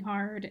fucking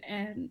hard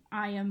and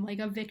I am like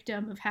a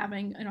victim of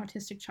having an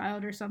autistic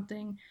child or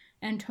something,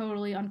 and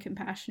totally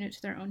uncompassionate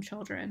to their own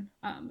children.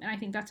 And I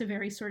think that's a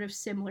very sort of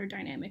similar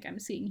dynamic I'm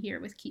seeing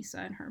here with Kisa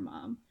and her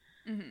mom.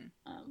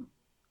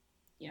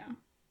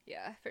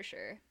 Yeah, for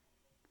sure.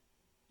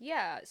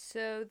 Yeah,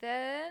 so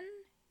then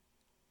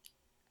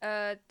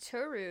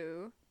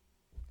Toru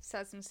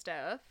says some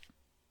stuff.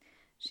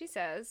 She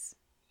says,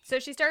 so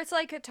she starts,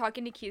 like,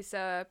 talking to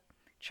Kisa,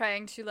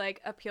 trying to, like,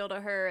 appeal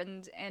to her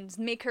and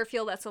make her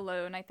feel less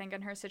alone, I think,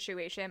 in her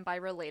situation, by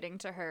relating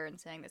to her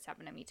and saying, this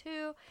happened to me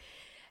too.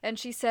 And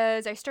she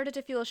says, I started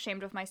to feel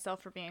ashamed of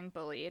myself for being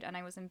bullied, and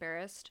I was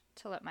embarrassed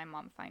to let my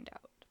mom find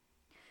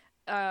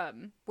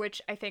out.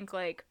 Which I think,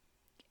 like,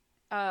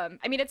 I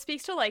mean, it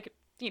speaks to, like,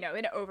 you know,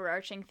 an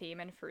overarching theme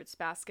in Fruits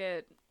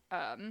Basket,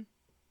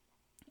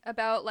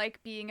 about,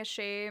 like, being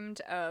ashamed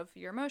of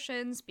your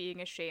emotions,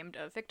 being ashamed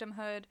of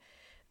victimhood,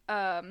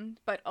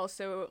 but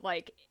also,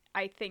 like,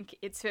 I think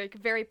it's very,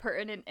 very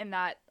pertinent in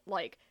that,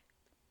 like,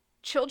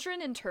 children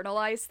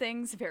internalize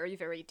things very,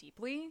 very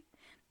deeply,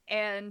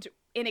 and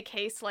in a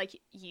case like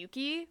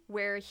Yuki,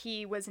 where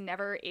he was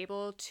never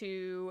able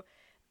to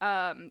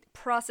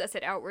process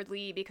it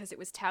outwardly because it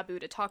was taboo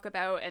to talk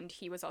about, and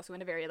he was also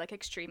in a very, like,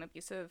 extreme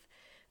abusive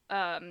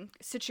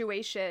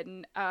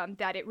situation,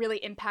 that it really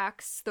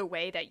impacts the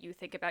way that you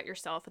think about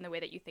yourself and the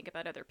way that you think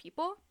about other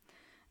people,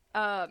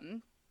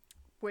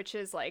 which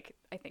is, like,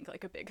 I think,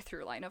 like, a big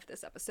through line of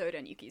this episode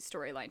and Yuki's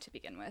storyline to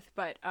begin with.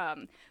 But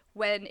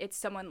when it's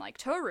someone like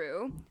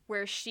Toru,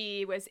 where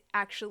she was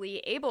actually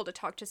able to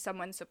talk to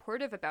someone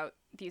supportive about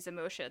these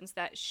emotions,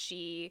 that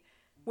she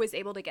was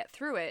able to get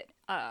through it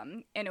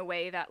in a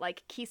way that,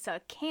 like,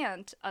 Kisa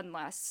can't,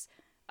 unless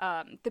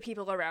the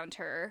people around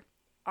her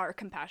are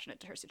compassionate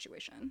to her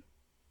situation.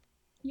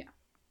 Yeah.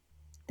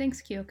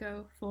 Thanks,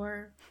 Kyoko,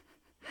 for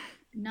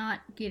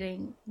not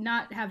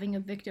having a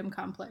victim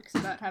complex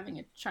about having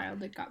a child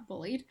that got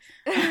bullied.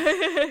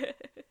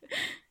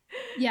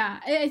 Yeah,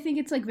 I think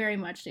it's, like, very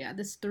much, yeah,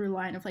 this through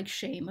line of, like,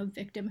 shame of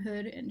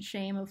victimhood and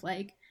shame of,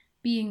 like,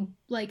 being,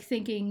 like,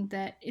 thinking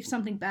that if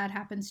something bad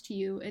happens to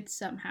you, it's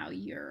somehow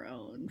your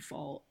own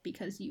fault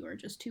because you are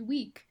just too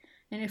weak.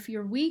 And if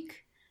you're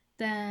weak,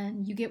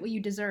 then you get what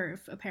you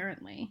deserve,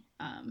 apparently.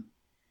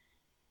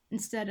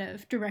 Instead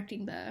of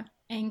directing the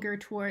anger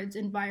towards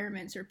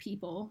environments or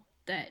people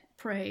that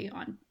prey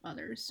on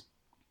others.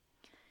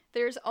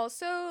 There's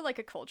also, like,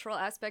 a cultural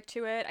aspect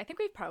to it. I think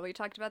we've probably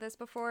talked about this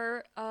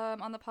before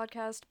on the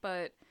podcast,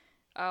 but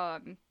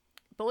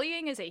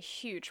bullying is a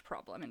huge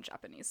problem in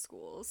Japanese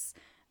schools.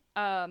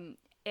 And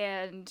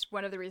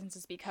one of the reasons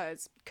is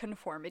because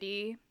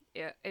conformity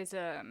is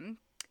a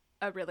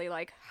really,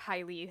 like,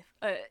 highly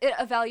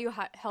a value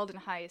held in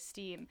high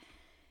esteem.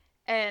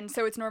 And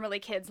so it's normally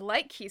kids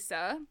like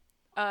Kisa,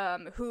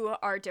 who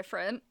are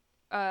different,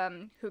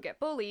 who get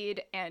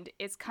bullied, and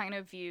it's kind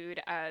of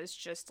viewed as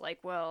just like,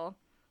 well,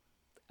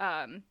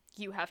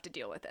 you have to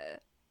deal with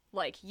it.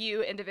 Like,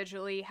 you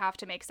individually have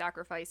to make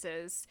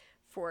sacrifices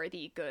for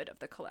the good of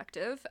the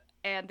collective,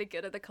 and the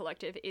good of the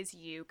collective is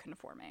you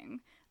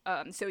conforming.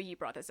 So you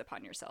brought this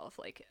upon yourself.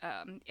 Like,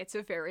 it's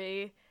a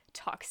very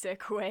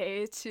toxic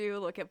way to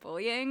look at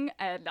bullying,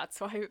 and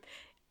that's why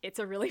it's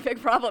a really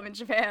big problem in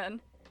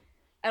Japan.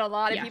 And a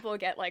lot of people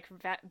get, like,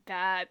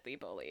 badly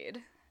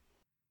bullied.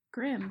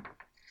 Grim.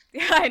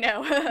 Yeah, I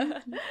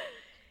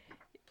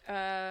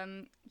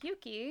know.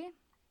 Yuki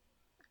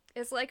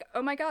is like,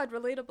 oh my god,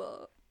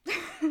 relatable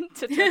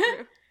to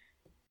Toru.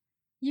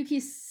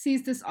 Yuki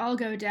sees this all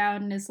go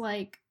down and is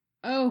like,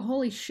 oh,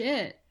 holy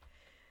shit.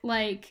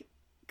 Like,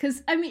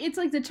 because, I mean, it's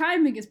like the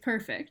timing is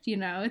perfect, you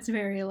know? It's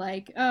very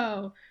like,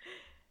 oh,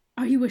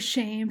 are you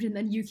ashamed? And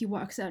then Yuki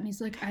walks out and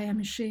he's like, I am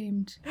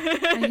ashamed.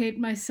 I hate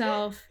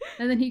myself.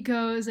 And then he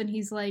goes and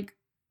he's like,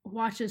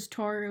 watches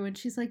Toru and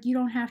she's like, you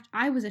don't have to.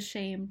 I was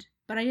ashamed,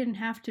 but I didn't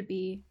have to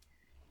be.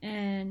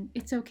 And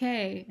it's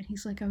okay. And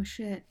he's like, oh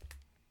shit,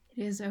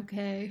 it is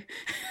okay.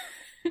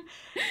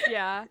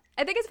 Yeah.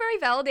 I think it's very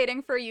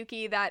validating for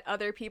Yuki that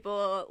other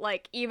people,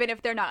 like, even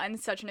if they're not in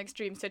such an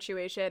extreme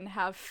situation,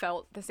 have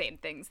felt the same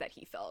things that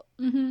he felt.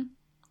 Mm-hmm.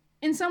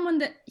 And someone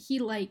that he,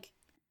 like,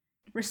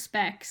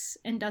 respects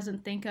and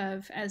doesn't think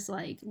of as,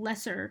 like,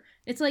 lesser.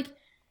 It's like,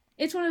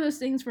 it's one of those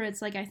things where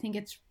it's like, I think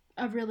it's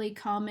a really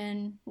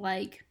common,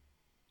 like,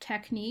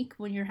 technique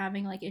when you're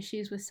having, like,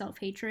 issues with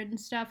self-hatred and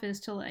stuff is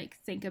to, like,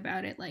 think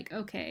about it like,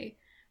 okay,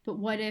 but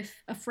what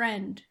if a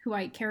friend who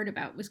I cared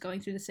about was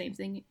going through the same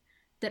thing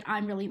that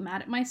I'm really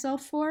mad at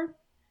myself for?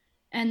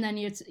 And then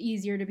it's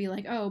easier to be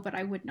like, oh, but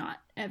I would not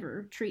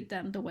ever treat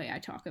them the way I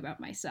talk about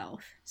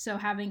myself. So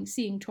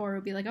seeing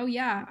Toru be like, oh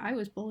yeah, I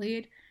was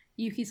bullied,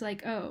 Yuki's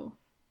like, oh,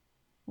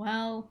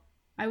 well,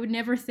 I would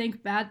never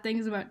think bad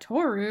things about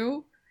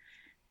Toru.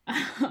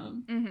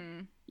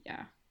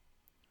 Yeah.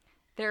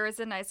 There is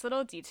a nice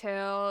little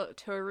detail.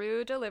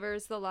 Toru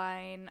delivers the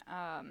line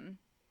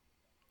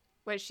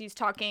when she's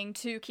talking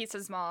to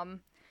Kisa's mom,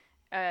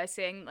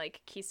 saying,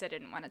 like, Kisa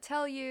didn't want to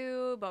tell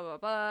you, blah, blah,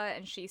 blah,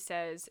 and she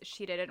says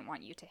she didn't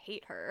want you to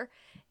hate her.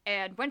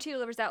 And when she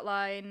delivers that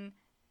line,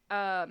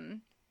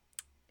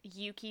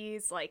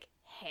 Yuki's, like,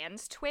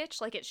 hands twitch,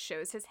 like, it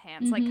shows his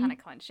hands, like, kind of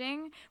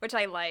clenching, which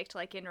I liked,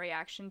 like, in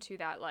reaction to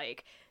that,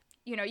 like,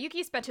 you know,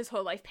 Yuki spent his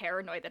whole life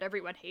paranoid that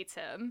everyone hates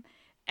him,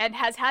 and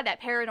has had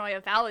that paranoia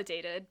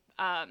validated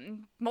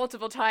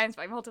multiple times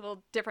by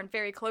multiple different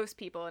very close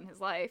people in his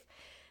life.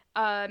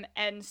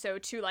 And so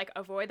to, like,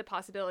 avoid the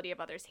possibility of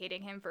others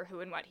hating him for who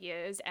and what he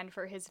is and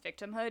for his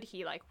victimhood,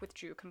 he, like,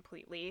 withdrew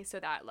completely so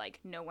that, like,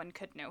 no one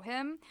could know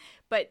him.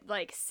 But,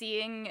 like,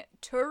 seeing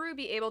Toru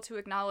be able to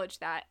acknowledge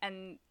that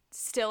and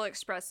still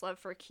express love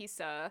for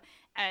Kisa,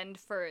 and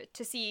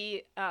to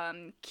see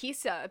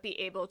Kisa be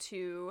able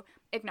to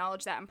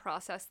acknowledge that and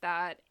process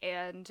that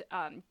and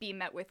be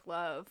met with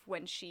love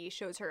when she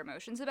shows her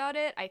emotions about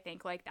it, I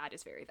think, like, that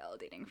is very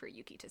validating for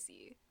Yuki to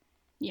see.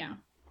 Yeah,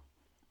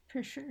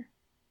 for sure.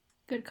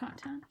 Good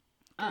content.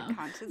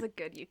 Content is a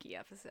good Yuki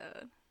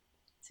episode.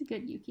 It's a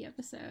good Yuki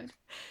episode.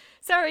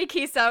 Sorry,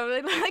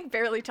 Kisa. We, like,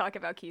 barely talk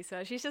about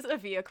Kisa. She's just a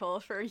vehicle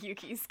for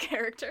Yuki's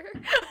character.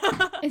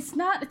 It's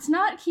not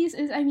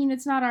Kisa. I mean,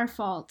 it's not our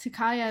fault.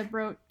 Takaya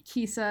wrote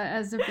Kisa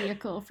as a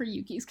vehicle for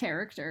Yuki's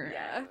character.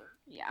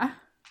 Yeah.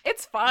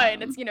 It's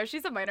fine. It's, you know,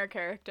 she's a minor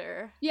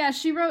character. Yeah,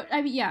 she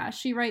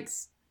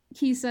writes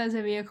Kisa as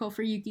a vehicle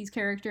for Yuki's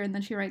character, and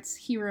then she writes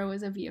Hiro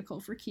as a vehicle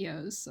for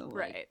Kyo's. So, like,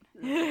 right.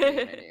 What are you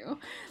gonna do?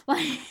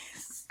 Like,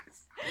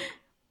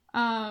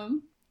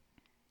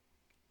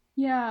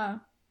 yeah.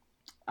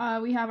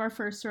 We have our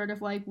first sort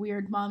of, like,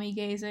 weird mommy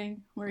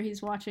gazing where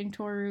he's watching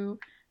Toru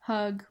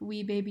hug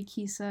wee baby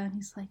Kisa, and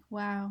he's like,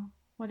 wow,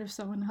 what if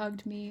someone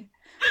hugged me?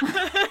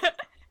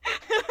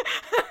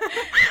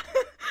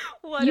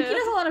 Yuki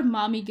does a lot of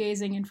mommy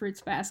gazing in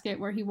Fruits Basket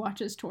where he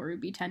watches Toru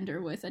be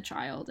tender with a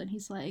child, and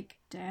he's like,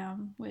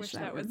 damn, wish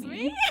that was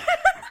me.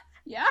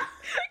 Yeah.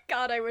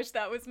 God, I wish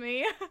that was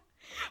me.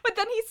 But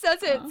then he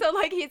says it, so,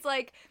 like, he's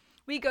like,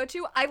 we go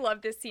to, I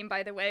love this scene,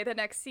 by the way, the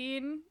next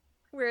scene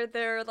where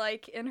they're,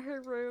 like, in her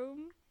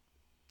room.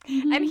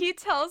 And he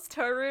tells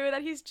Toru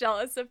that he's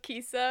jealous of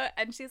Kisa,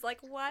 and she's like,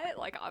 what?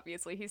 Like,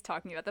 obviously he's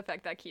talking about the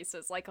fact that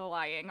Kisa's, like,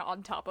 lying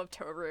on top of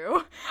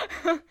Toru.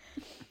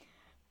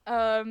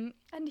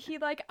 And he,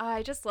 like,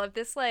 I just love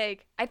this,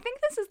 like, I think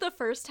this is the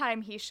first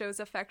time he shows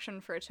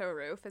affection for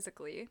Toru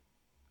physically.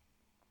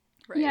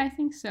 Right? Yeah, I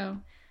think so.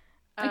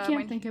 I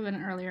can't think of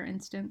an earlier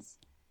instance.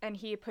 And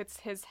he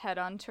puts his head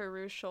on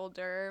Toru's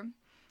shoulder.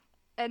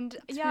 And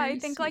That's yeah, I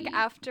sweet. think, like,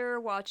 after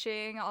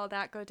watching all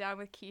that go down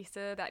with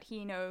Kisa, that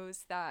he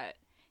knows that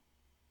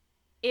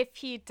if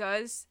he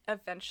does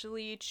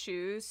eventually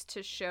choose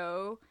to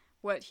show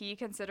what he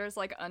considers,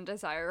 like,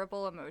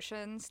 undesirable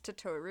emotions to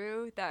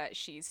Toru, that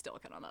she's still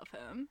gonna love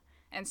him.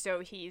 And so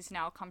he's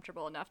now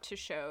comfortable enough to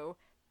show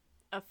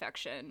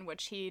affection,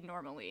 which he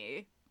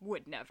normally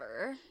would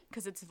never,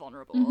 because it's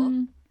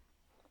vulnerable.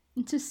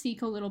 to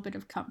seek a little bit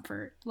of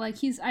comfort. Like,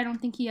 I don't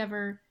think he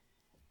ever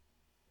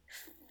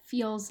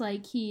feels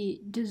like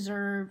he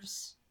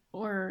deserves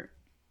or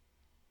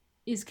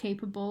is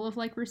capable of,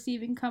 like,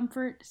 receiving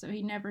comfort, so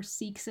he never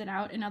seeks it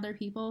out in other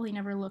people. He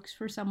never looks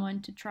for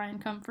someone to try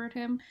and comfort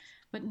him,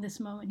 but in this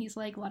moment he's,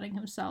 like, letting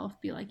himself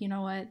be like, you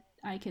know what,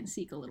 I can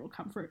seek a little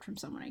comfort from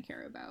someone I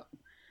care about.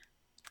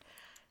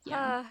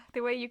 Yeah.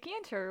 The way Yuki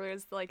and Toru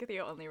is, like, the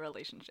only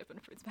relationship in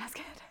Fruits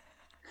Basket.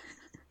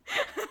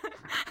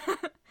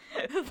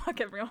 Fuck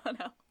everyone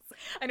else.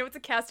 I know it's a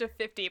cast of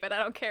 50, but I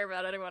don't care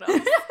about anyone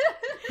else.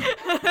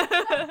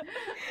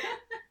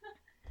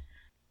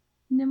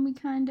 And then we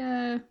kind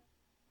of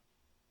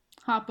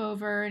hop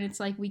over, and it's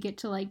like we get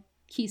to, like,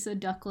 Kisa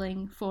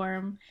duckling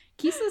form.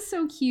 Kisa's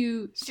so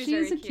cute. She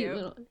is a cute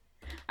little...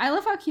 I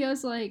love how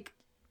Kyo's like,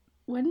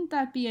 wouldn't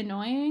that be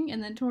annoying?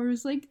 And then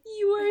Toru's like,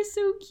 you are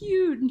so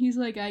cute. And he's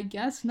like, I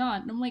guess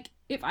not. And I'm like,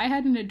 if I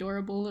had an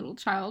adorable little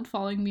child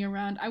following me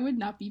around, I would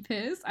not be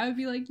pissed. I would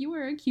be like, you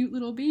are a cute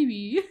little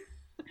baby.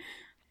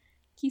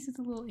 Kisa's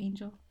a little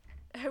angel.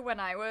 When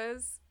I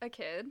was a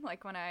kid,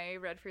 like when I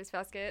read Fruits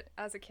Basket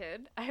as a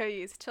kid, I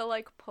used to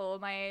like pull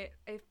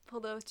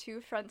those two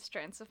front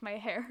strands of my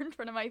hair in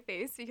front of my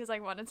face because I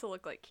wanted to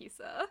look like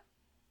Kisa.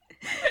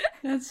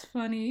 That's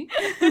funny.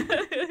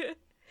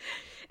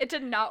 It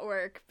did not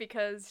work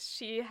because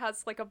she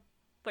has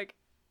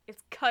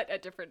it's cut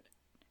at different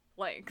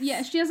lengths.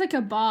 Yeah, she has like a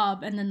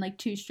bob and then like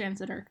two strands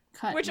that are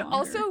cut Which longer.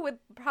 Also would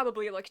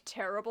probably look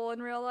terrible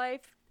in real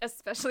life,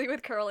 especially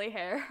with curly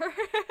hair.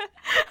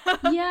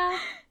 Yeah.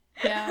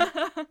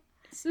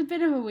 It's a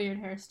bit of a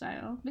weird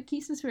hairstyle, but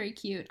Kisa's very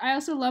cute. I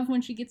also love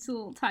when she gets the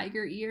little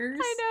tiger ears.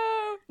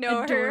 I know.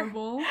 No,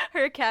 adorable.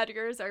 Her cat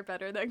ears are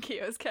better than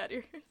Kyo's cat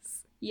ears.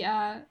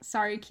 Yeah,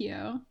 sorry,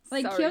 Kyo.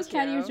 Like, Sorry, Kyo's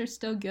cat Kyo. ears are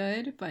still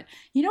good, but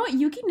you know what?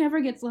 Yuki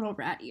never gets little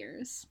rat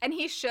ears. And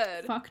he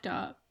should. Fucked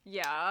up.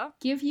 Yeah.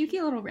 Give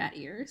Yuki little rat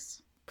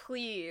ears.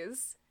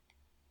 Please.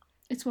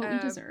 It's what we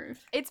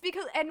deserve. It's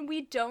because, and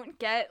we don't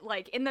get,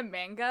 like, in the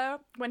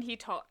manga, when he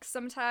talks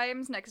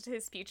sometimes, next to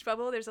his speech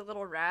bubble, there's a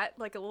little rat,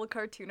 like a little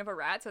cartoon of a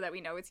rat, so that we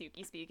know it's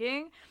Yuki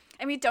speaking.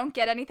 And we don't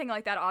get anything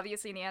like that,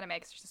 obviously, in the anime,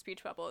 because there's a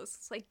speech bubble.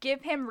 It's like,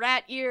 give him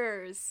rat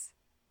ears.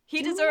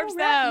 He deserves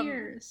them. Rat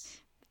ears.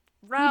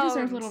 Round. He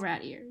deserves little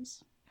rat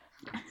ears.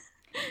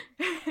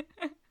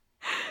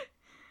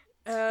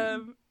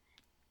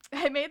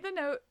 I made the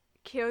note,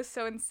 Kyo's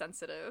so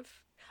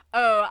insensitive.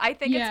 Oh, I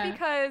think it's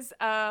because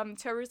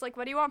Toru's like,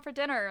 what do you want for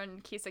dinner?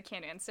 And Kisa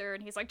can't answer,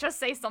 and he's like, just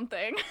say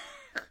something.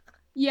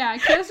 Yeah,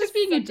 Kyo's just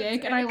being a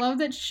dick, and I love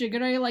that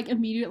Shigure, like,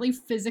 immediately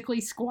physically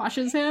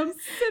squashes him.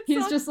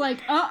 He's just like,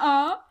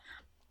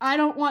 I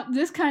don't want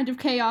this kind of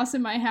chaos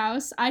in my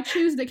house. I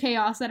choose the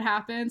chaos that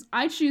happens.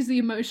 I choose the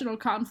emotional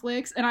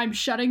conflicts, and I'm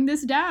shutting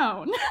this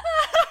down.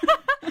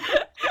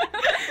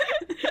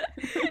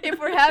 If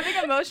we're having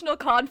emotional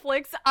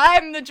conflicts,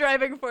 I'm the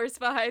driving force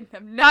behind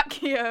them, not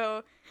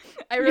Kyo.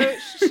 I wrote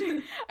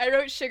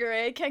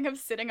Shigure, king of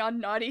sitting on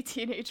naughty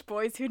teenage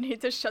boys who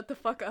need to shut the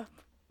fuck up.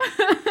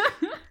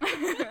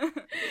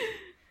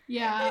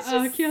 Yeah,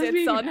 Kyo's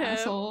being an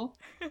asshole.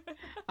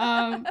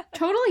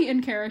 Totally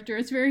in character.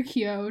 It's very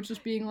Kyo,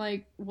 just being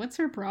like, what's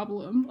her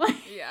problem? Like,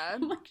 yeah.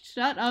 Like,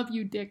 shut up,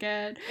 you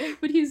dickhead.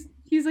 But he's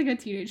like a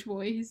teenage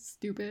boy. He's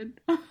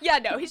stupid. Yeah,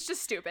 no, he's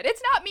just stupid.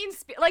 It's not mean,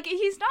 like,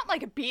 he's not,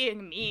 like,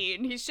 being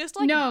mean. He's just,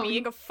 like,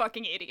 being a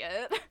fucking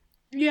idiot.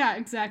 Yeah,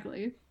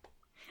 exactly.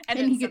 And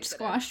he gets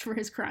squashed for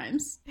his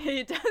crimes.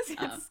 He does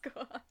get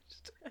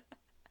squashed.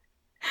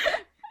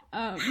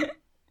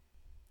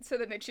 So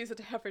then they choose what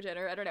to have for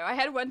dinner. I don't know. I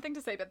had one thing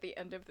to say about the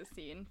end of the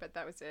scene, but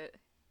that was it.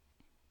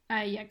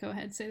 Yeah, go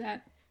ahead, say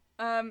that.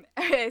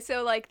 Okay,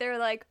 so, like, they're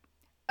like,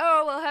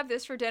 oh, we'll have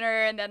this for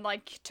dinner, and then,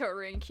 like,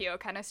 Toru and Kyo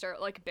kind of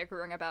start, like,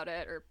 bickering about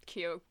it, or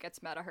Kyo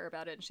gets mad at her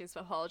about it, and she's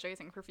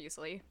apologizing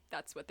profusely.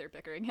 That's what their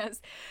bickering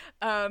is.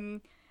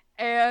 And,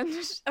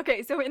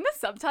 okay, so in the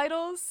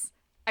subtitles,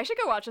 I should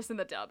go watch this in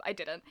the dub. I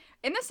didn't.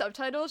 In the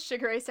subtitles,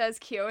 Shigure says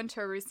Kyo and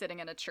Toru sitting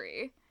in a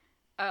tree.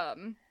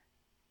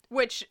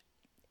 Which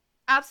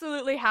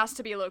absolutely has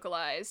to be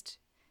localized.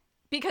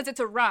 Because it's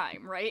a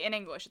rhyme, right? In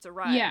English, it's a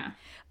rhyme. Yeah.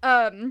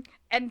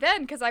 And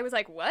then, because I was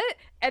like, what?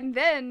 And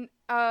then,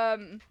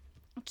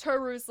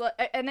 Toru's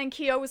and then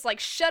Kyo was like,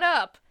 shut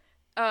up!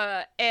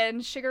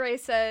 And Shigure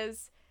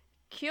says,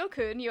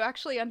 Kyo-kun, you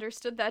actually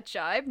understood that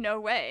jibe? No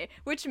way.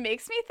 Which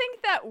makes me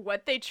think that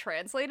what they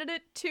translated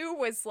it to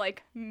was,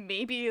 like,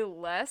 maybe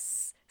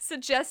less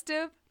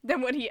suggestive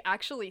than what he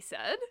actually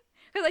said.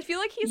 Because I feel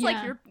like he's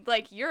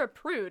like, you're a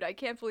prude. I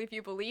can't believe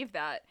you believe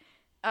that.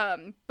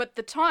 But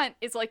the taunt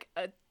is, like,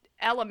 a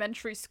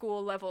elementary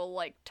school level,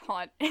 like,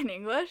 taunt in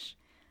English.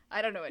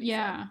 I don't know what he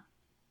said.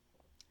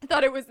 I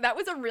thought that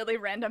was a really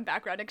random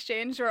background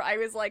exchange where I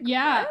was like,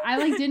 yeah, what?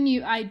 I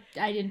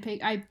didn't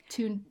pick,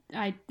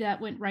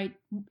 that went right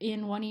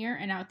in one ear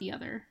and out the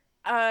other.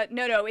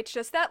 No, it's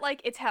just that,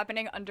 like, it's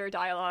happening under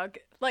dialogue.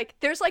 Like,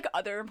 there's, like,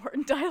 other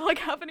important dialogue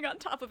happening on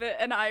top of it,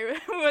 and I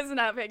was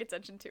not paying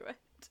attention to it.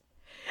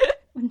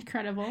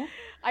 Incredible.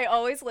 I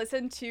always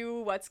listen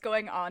to what's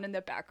going on in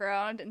the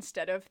background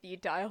instead of the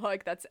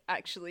dialogue that's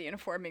actually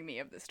informing me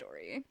of the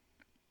story.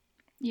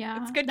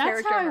 Yeah. It's good That's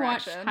character how I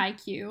interaction.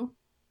 watched Haikyuu.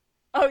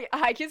 Oh, yeah,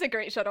 Haikyuu's a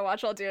great show to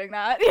watch while doing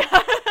that.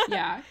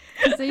 Yeah.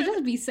 Because they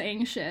just be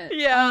saying shit.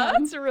 Yeah,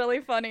 it's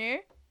really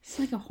funny. It's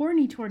like a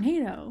horny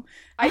tornado.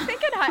 I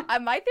think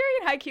my theory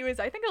in Haikyuu is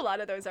I think a lot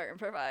of those are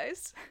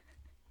improvised.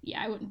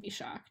 Yeah, I wouldn't be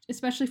shocked.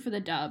 Especially for the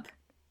dub.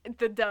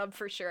 The dub,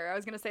 for sure. I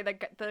was going to say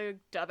the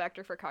dub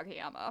actor for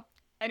Kageyama.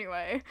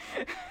 Anyway.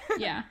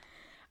 Yeah.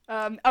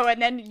 And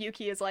then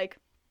Yuki is, like,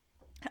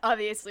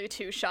 obviously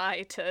too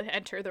shy to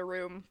enter the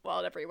room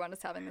while everyone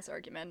is having this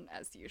argument,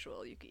 as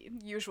usual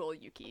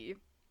Yuki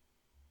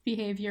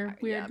Behavior.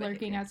 Weird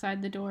lurking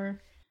outside the door.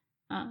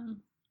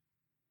 Then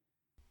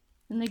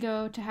they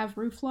go to have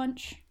roof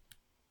lunch.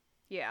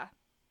 Yeah.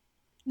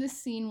 This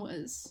scene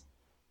was...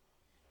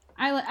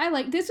 I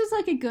like this was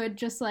like a good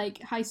just like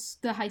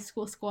the high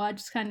school squad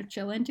just kind of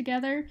chilling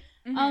together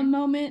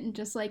moment, and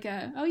just like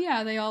oh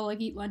yeah, they all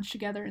like eat lunch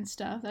together and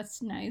stuff.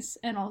 That's nice.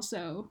 And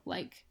also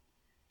like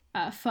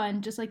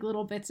fun just like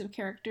little bits of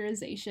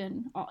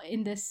characterization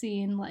in this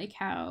scene, like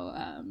how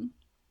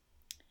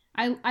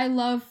I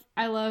love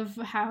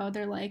how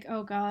they're like,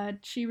 oh god,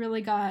 she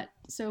really got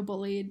so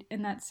bullied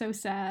and that's so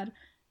sad.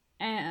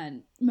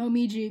 And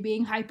Momiji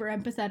being hyper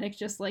empathetic,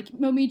 just like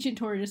Momiji and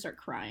Tori just start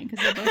crying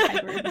because they're both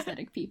hyper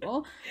empathetic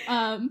people.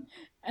 And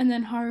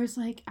then Haru's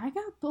like, I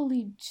got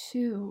bullied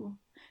too.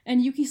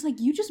 And Yuki's like,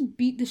 you just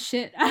beat the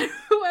shit out of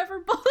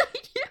whoever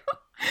bullied you.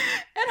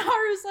 And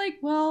Haru's like,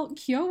 well,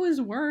 Kyo was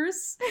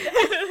worse.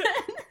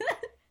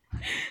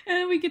 And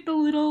then we get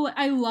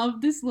I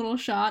love this little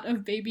shot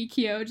of baby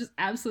Kyo just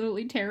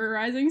absolutely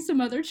terrorizing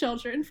some other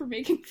children for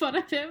making fun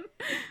of him.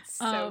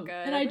 So good.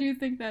 And I do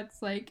think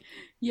that's like,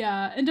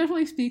 yeah, and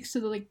definitely speaks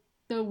to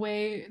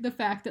the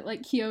fact that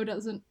like Kyo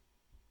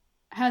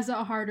has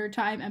a harder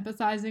time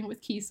empathizing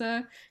with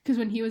Kisa, because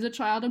when he was a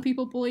child and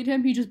people bullied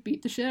him, he just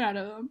beat the shit out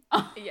of them.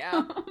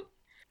 Yeah.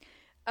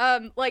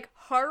 Like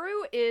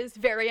Haru is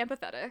very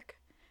empathetic.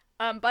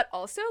 But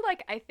also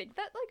like I think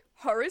that like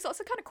Haru's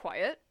also kind of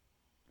quiet.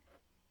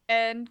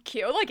 And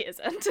Kyo, like,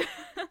 isn't.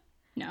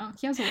 No,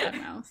 he has a loud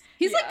mouth.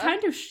 He's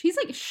like he's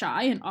like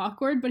shy and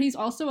awkward, but he's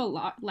also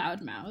a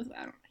loud mouth.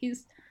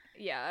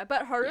 Yeah,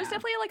 but Haru's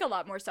definitely like a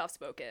lot more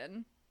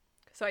soft-spoken.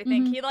 So I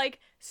think he like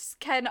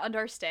can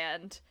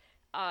understand.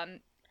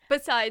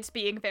 Besides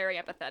being very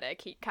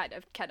empathetic, he kind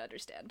of can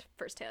understand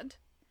firsthand.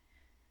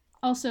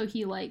 Also,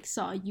 he like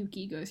saw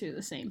Yuki go through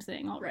the same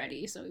thing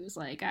already, so he was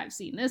like, I've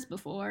seen this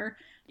before.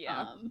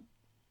 Yeah.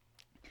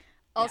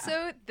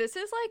 Also, this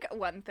is, like,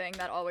 one thing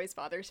that always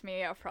bothers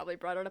me. I've probably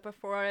brought it up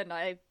before, and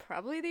I'm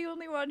probably the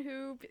only one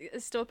who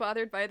is still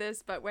bothered by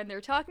this, but when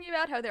they're talking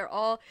about how they're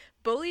all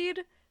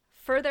bullied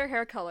for their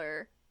hair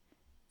color,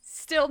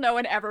 still no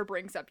one ever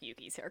brings up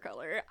Yuki's hair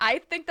color. I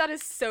think that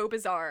is so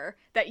bizarre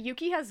that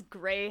Yuki has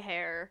gray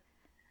hair,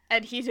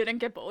 and he didn't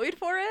get bullied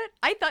for it.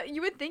 I thought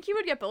you would think he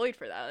would get bullied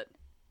for that.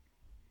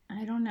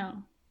 I don't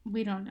know.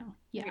 We don't know.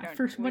 Yeah,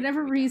 for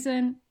whatever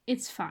reason,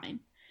 it's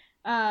fine.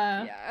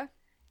 Yeah.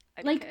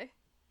 Like... Okay.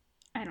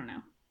 I don't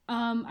know.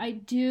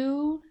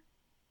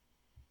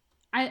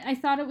 I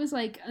thought it was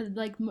like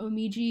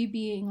Momiji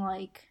being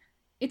like,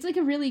 it's like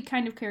a really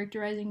kind of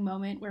characterizing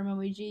moment where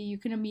Momiji, you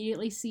can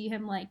immediately see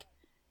him like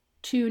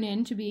tune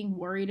in to being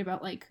worried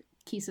about like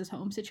Kisa's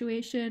home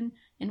situation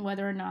and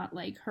whether or not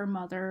like her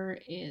mother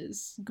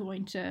is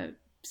going to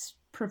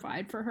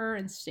provide for her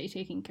and stay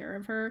taking care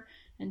of her.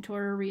 And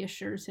Tora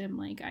reassures him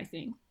like, I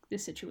think the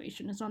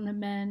situation is on the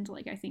mend.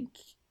 Like, I think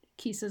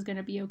Kisa's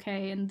gonna be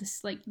okay, and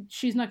this like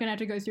she's not gonna have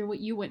to go through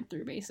what you went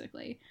through,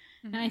 basically.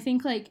 And I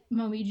think like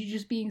Momiji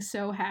just being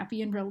so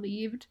happy and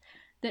relieved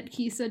that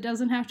Kisa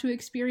doesn't have to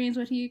experience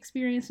what he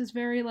experienced is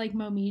very like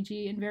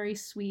Momiji and very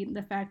sweet. And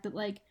the fact that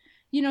like,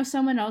 you know,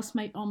 someone else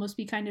might almost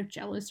be kind of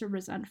jealous or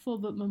resentful,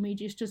 but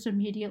Momiji's just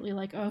immediately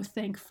like, oh,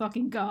 thank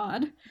fucking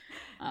God.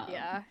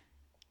 Yeah,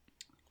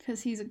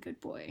 because he's a good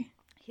boy.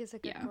 He's a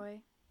good boy.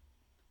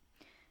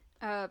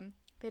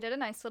 They did a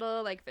nice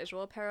little like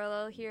visual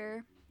parallel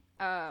here.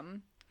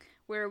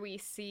 Where we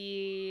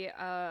see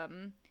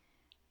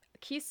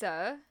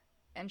Kisa,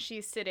 and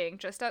she's sitting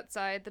just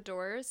outside the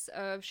doors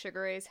of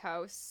Sugare's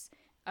house,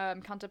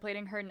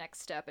 contemplating her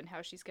next step and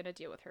how she's gonna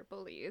deal with her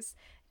bullies.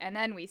 And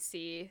then we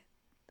see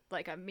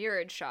like a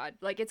mirrored shot,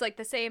 like it's like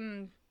the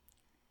same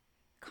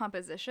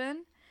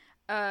composition,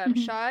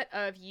 shot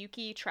of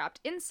Yuki trapped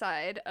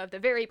inside of the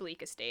very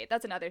bleak estate.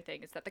 That's another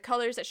thing, is that the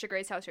colors at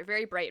Sugare's house are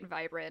very bright and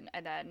vibrant,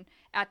 and then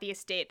at the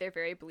estate they're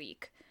very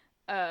bleak.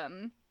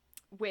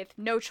 With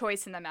no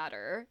choice in the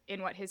matter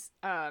in what his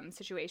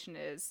situation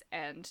is,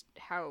 and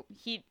how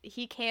he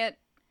can't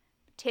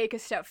take a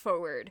step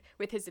forward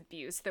with his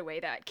abuse the way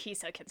that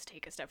Kisa can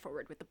take a step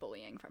forward with the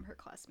bullying from her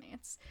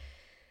classmates.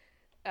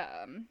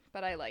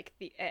 But I like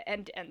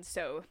and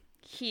so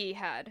he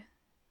had,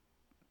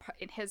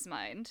 in his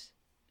mind,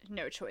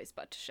 no choice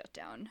but to shut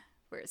down,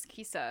 whereas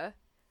Kisa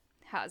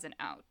has an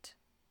out.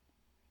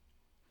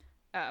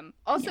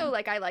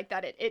 Like, I like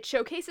that it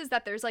showcases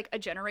that there's, like, a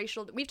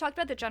generational... We've talked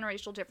about the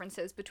generational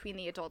differences between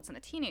the adults and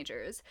the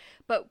teenagers,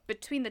 but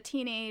between the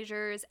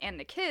teenagers and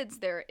the kids,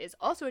 there is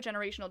also a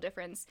generational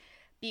difference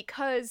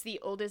because the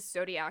oldest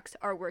Zodiacs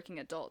are working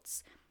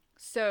adults.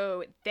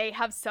 So they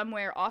have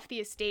somewhere off the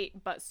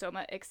estate, but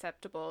somewhat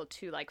acceptable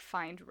to, like,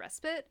 find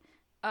respite.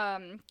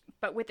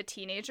 But with the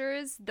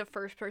teenagers, the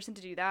first person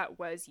to do that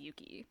was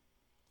Yuki.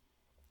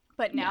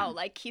 But now,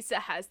 like, Kisa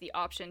has the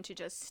option to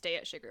just stay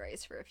at Sugar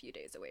Race for a few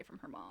days away from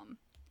her mom.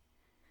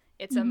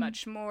 It's a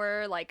much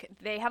more, like,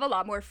 they have a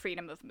lot more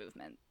freedom of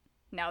movement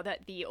now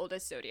that the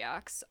oldest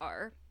Zodiacs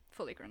are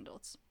fully grown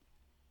adults.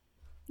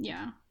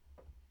 Yeah.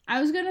 I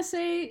was gonna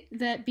say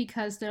that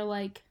because they're,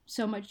 like,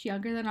 so much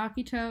younger than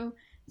Akito,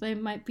 they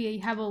might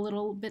have a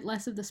little bit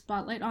less of the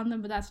spotlight on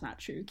them, but that's not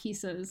true.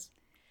 Kisa's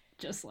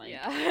just, like,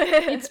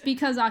 it's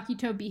because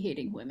Akito be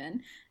hating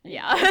women.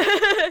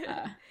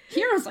 Yeah.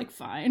 Hiro's, like,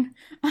 fine.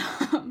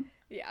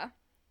 Yeah.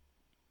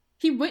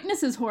 He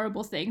witnesses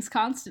horrible things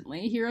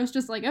constantly. Hiro's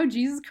just like, oh,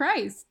 Jesus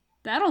Christ,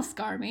 that'll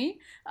scar me.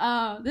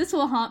 This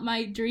will haunt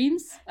my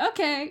dreams.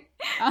 Okay.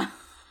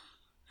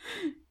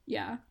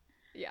 Yeah.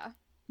 Yeah.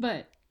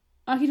 But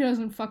Akito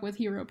doesn't fuck with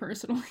Hiro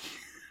personally.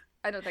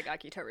 I don't think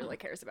Akito really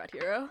cares about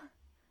Hiro.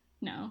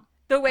 No.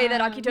 The way that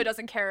Akito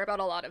doesn't care about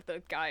a lot of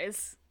the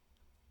guys.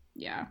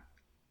 Yeah.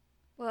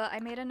 Well,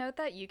 I made a note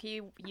that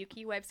Yuki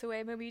wipes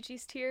away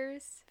Momiji's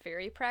tears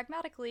very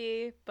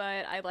pragmatically,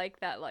 but I like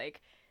that,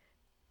 like,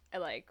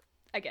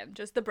 again,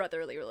 just the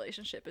brotherly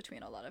relationship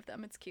between a lot of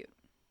them. It's cute.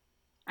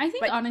 I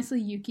think,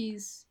 honestly,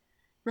 Yuki's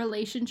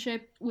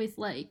relationship with,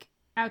 like,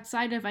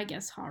 outside of, I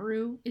guess,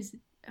 Haru's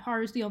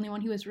the only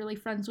one he was really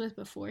friends with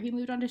before he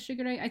moved on to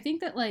Shigure. I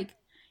think that, like,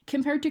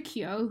 compared to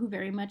Kyo, who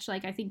very much,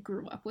 like, I think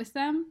grew up with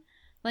them,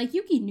 like,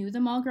 Yuki knew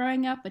them all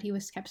growing up, but he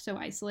was kept so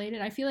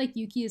isolated. I feel like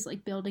Yuki is,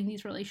 like, building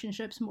these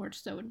relationships more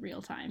so in real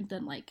time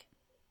than, like,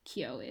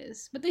 Kyo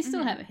is. But they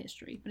still have a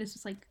history, but it's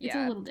just, like, it's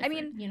a little different,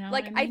 I mean, you know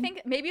like, what I mean? I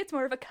think maybe it's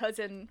more of a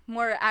cousin,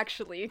 more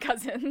actually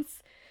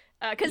cousins,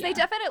 because they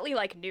definitely,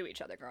 like, knew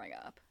each other growing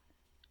up.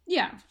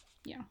 Yeah.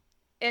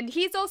 And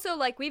he's also,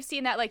 like, we've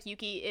seen that, like,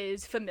 Yuki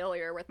is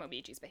familiar with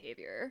Momiji's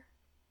behavior.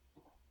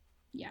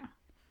 Yeah.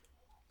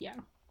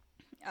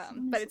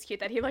 But it's cute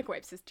that he, like,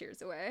 wipes his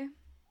tears away.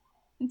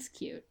 It's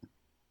cute.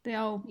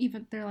 They're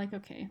like,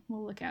 okay,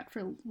 we'll look out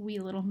for wee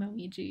little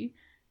Momiji,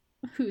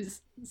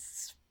 who's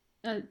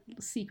a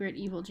secret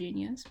evil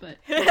genius, but,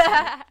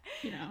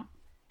 you know,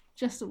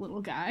 just a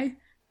little guy.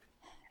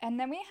 And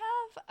then we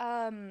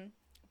have,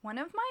 one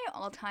of my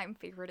all-time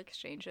favorite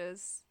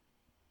exchanges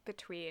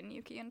between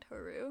Yuki and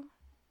Toru,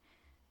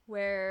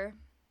 where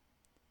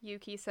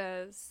Yuki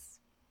says,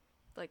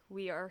 like,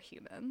 we are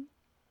human,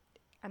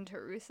 and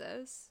Toru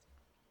says,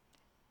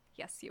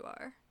 yes, you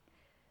are.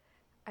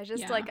 I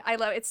just, like, I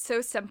love it's so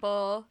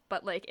simple,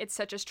 but, like, it's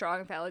such a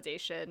strong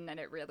validation,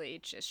 and it really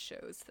just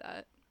shows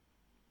that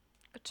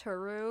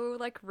Toru,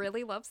 like,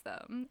 really loves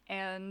them,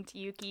 and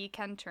Yuki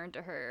can turn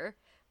to her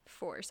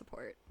for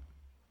support.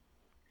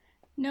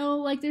 No,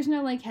 like, there's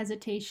no, like,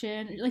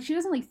 hesitation. Like, she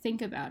doesn't, like,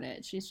 think about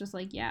it. She's just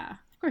like, yeah,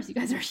 of course you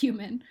guys are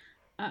human.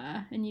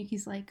 And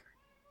Yuki's like,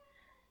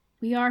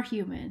 we are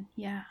human,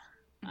 yeah.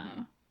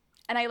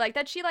 And I like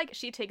that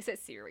she takes it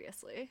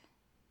seriously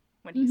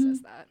when he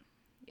says that.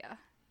 Yeah.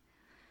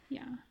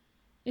 Yeah.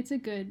 It's a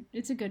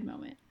good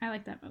moment. I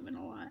like that moment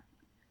a lot.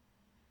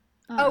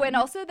 And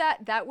also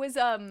that was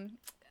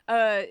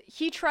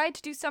he tried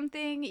to do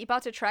something,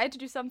 Ibata tried to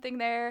do something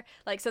there,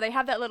 like, so they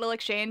have that little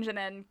exchange, and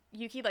then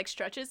Yuki, like,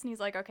 stretches and he's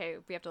like, okay,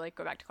 we have to, like,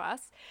 go back to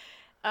class.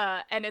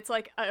 And it's,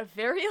 like, a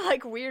very,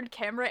 like, weird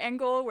camera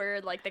angle where,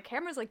 like, the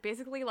camera's, like,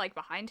 basically, like,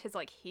 behind his,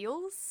 like,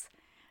 heels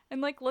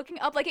and, like, looking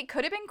up. Like, it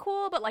could have been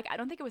cool, but, like, I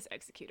don't think it was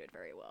executed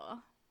very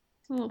well.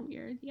 It's a little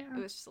weird, yeah.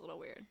 It was just a little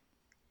weird.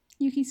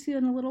 Yuki's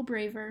feeling a little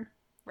braver.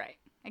 Right,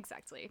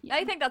 exactly. Yeah.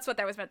 I think that's what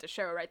that was meant to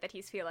show, right? That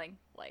he's feeling,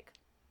 like,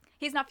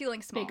 he's not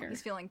feeling small, bigger.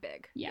 He's feeling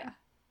big. Yeah.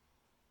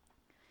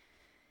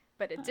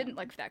 But it didn't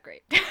look that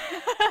great.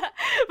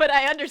 But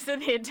I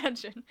understood the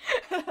intention.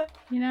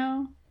 You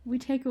know, we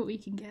take what we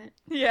can get.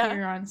 Yeah.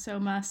 Here on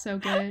Soma, so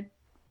good. And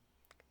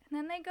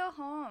then they go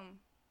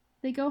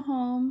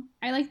home.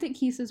 I like that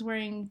Kisa's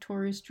wearing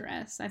Toru's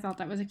dress. I thought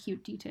that was a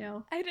cute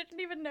detail. I didn't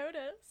even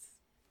notice.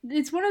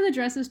 It's one of the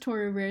dresses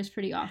Toru wears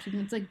pretty often.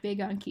 It's, like,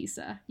 big on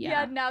Kisa.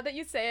 Yeah, now that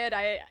you say it,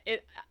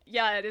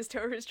 it is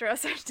Toru's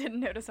dress. I didn't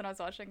notice when I was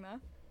watching that.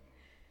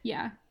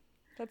 Yeah.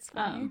 That's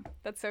funny.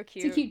 That's so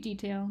cute. It's a cute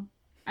detail.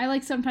 I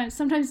like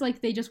sometimes,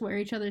 like, they just wear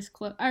each other's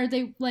clothes. Or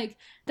they, like,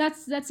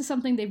 that's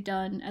something they've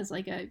done as,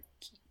 like, a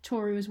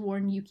Toru's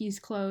worn Yuki's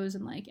clothes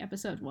in, like,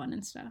 episode 1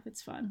 and stuff.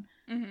 It's fun.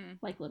 Mm-hmm.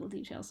 Like, little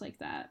details like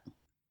that.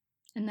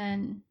 And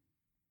then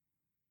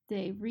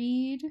they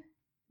read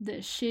the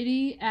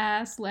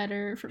shitty-ass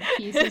letter from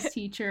Kisa's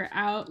teacher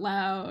out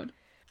loud.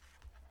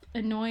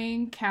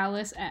 Annoying,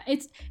 callous.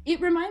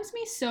 It reminds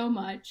me so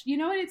much. You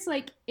know what it's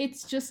like?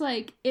 It's just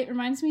like, it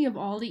reminds me of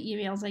all the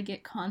emails I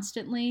get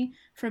constantly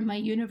from my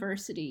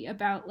university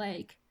about,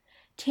 like,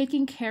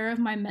 taking care of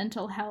my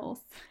mental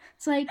health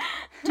It's like,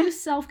 do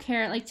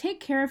self-care, like take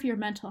care of your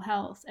mental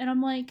health. And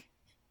I'm like,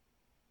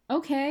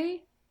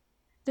 okay.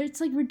 It's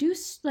like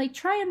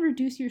try and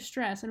reduce your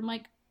stress. And I'm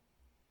like,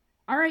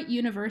 all right,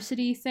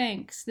 university,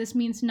 thanks. This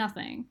means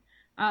nothing.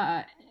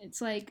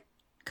 It's like,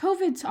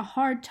 COVID's a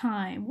hard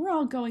time. We're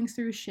all going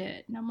through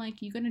shit. And I'm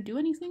like, you gonna do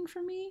anything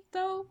for me,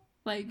 though?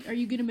 Like, are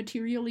you gonna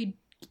materially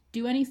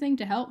do anything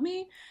to help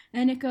me?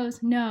 And it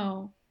goes,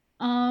 no.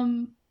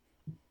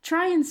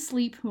 Try and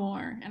sleep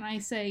more. And I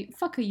say,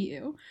 fuck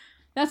you.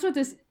 That's what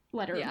this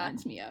letter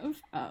reminds me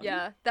of.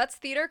 Yeah, that's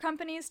theater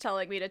companies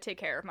telling me to take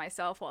care of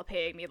myself while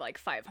paying me like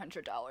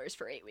 $500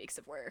 for 8 weeks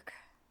of work.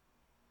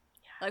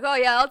 Yeah. Like, oh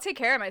yeah, I'll take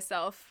care of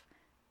myself.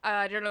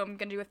 I don't know what I'm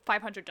gonna do with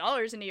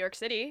 $500 in New York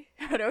City,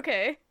 but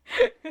okay.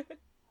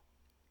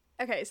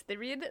 Okay, so they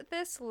read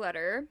this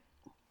letter.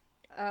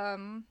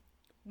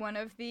 One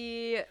of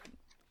the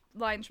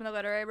lines from the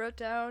letter I wrote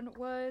down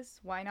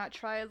was, why not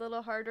try a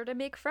little harder to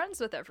make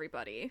friends with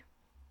everybody?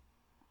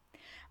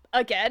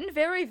 Again,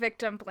 very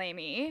victim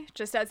blamey,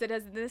 just as it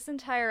is in this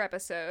entire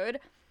episode.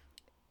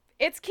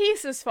 It's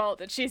Kisa's fault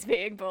that she's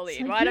being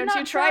bullied. Like, why don't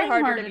you try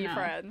harder to be enough.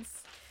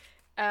 friends?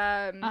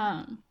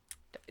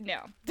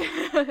 No.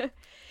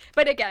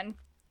 But again,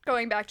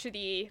 going back to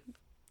the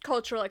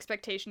cultural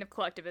expectation of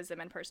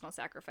collectivism and personal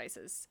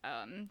sacrifices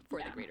for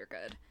the greater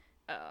good.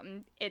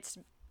 It's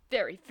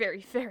very,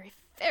 very, very,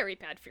 very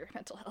bad for your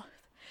mental health.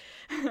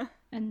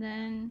 And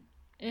then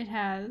it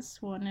has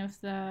one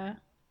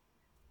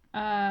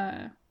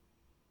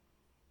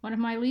of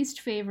my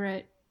least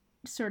favorite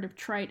sort of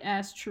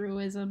trite-ass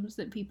truisms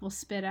that people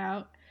spit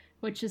out,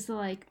 which is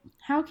like,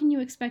 how can you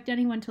expect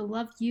anyone to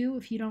love you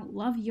if you don't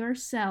love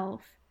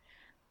yourself?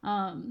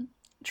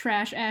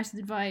 Trash-ass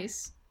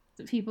advice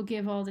that people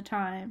give all the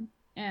time.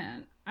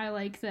 And I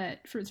like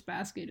that Fruits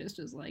Basket is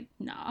just like,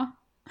 nah.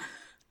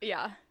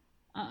 Yeah.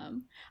 I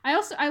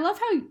love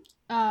how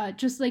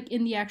just like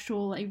in the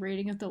actual like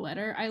rating of the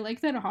letter, I like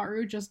that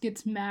Haru just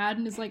gets mad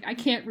and is like, I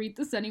can't read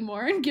this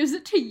anymore, and gives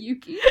it to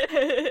Yuki.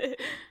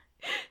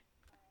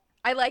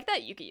 I like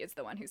that Yuki is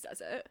the one who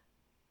says it.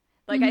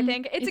 Like, I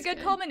think it's a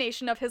good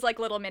culmination of his like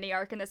little mini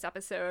arc in this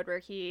episode where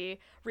he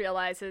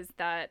realizes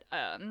that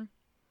that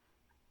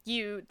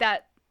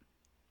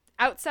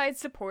outside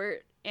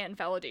support and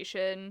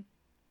validation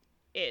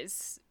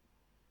is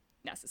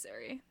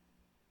necessary.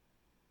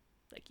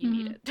 Like, you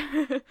need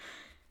it.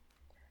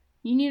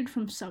 You need it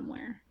from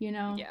somewhere, you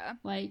know? Yeah.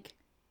 Like,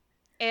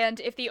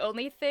 and if the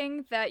only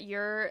thing that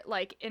you're,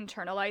 like,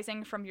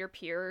 internalizing from your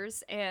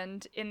peers,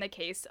 and in the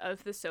case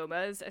of the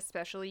Somas,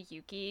 especially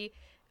Yuki,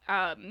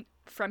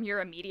 from your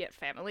immediate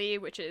family,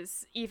 which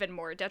is even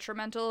more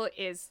detrimental,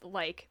 is,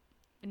 like,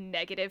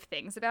 negative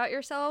things about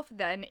yourself,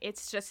 then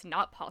it's just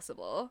not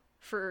possible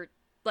for,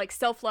 like,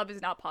 self-love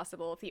is not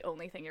possible if the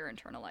only thing you're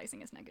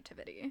internalizing is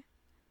negativity.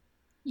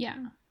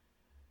 Yeah.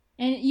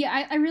 And,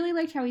 yeah, I really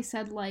liked how he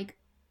said, like,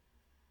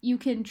 you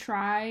can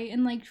try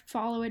and, like,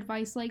 follow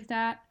advice like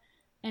that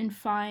and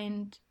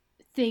find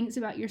things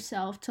about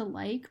yourself to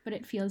like, but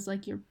it feels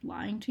like you're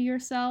lying to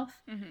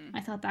yourself. Mm-hmm.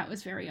 I thought that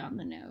was very on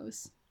the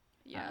nose.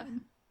 Yeah.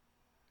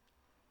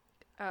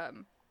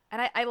 And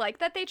I like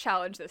that they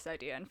challenge this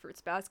idea in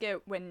Fruits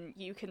Basket when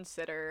you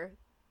consider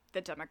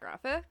the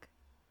demographic.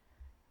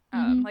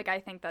 Like, I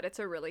think that it's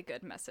a really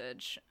good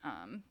message.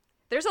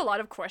 There's a lot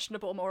of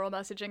questionable moral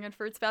messaging in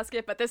Fruits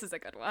Basket, but this is a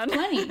good one.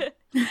 Plenty.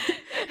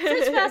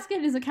 Fruits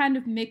Basket is a kind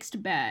of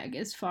mixed bag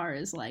as far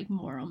as, like,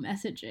 moral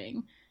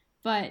messaging.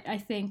 But I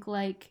think,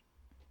 like,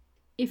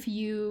 if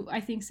you're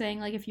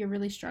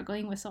really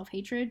struggling with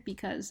self-hatred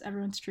because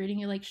everyone's treating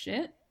you like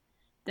shit,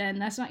 then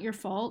that's not your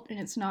fault, and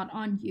it's not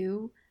on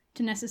you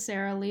to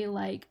necessarily,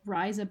 like,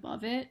 rise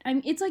above it. I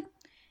mean,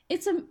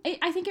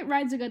 I think it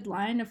rides a good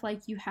line of,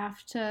 like, you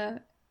have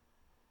to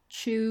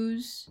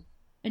choose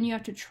and you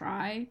have to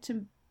try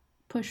to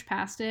push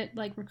past it.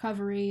 Like,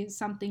 recovery is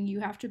something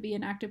you have to be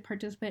an active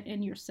participant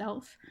in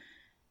yourself,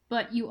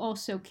 but you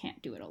also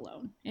can't do it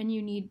alone. And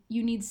you need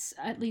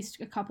at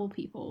least a couple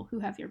people who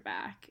have your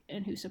back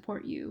and who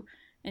support you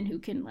and who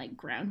can, like,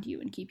 ground you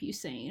and keep you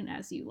sane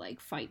as you, like,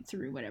 fight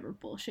through whatever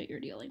bullshit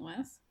you're dealing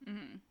with.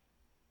 Mm-hmm.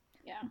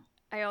 Yeah.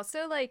 I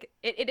also, like,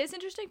 it is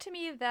interesting to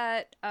me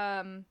that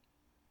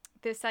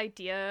this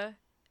idea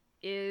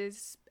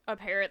is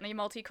apparently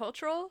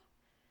multicultural.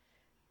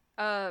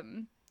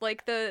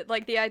 Like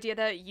the idea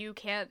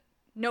that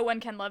no one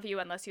can love you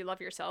unless you love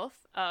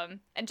yourself. And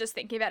just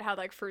thinking about how,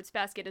 like, Fruits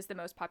Basket is the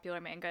most popular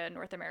manga in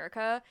North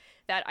America,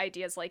 that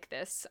ideas like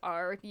this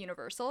are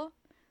universal.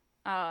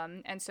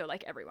 And so,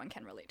 like, everyone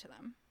can relate to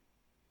them.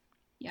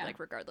 Yeah. Like,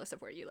 regardless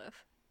of where you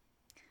live.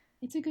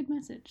 It's a good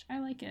message. I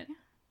like it.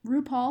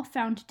 RuPaul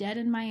found dead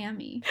in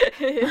Miami.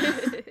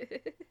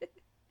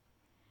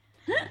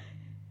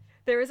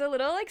 There was a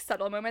little, like,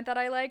 subtle moment that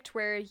I liked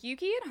where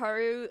Yuki and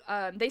Haru,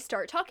 they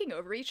start talking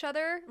over each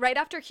other. Right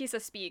after Kisa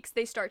speaks,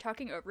 they start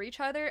talking over each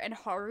other, and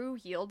Haru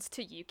yields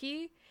to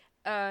Yuki.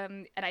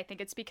 And I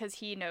think it's because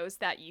he knows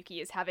that Yuki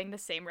is having the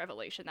same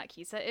revelation that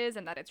Kisa is,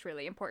 and that it's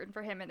really important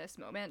for him in this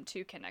moment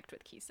to connect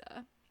with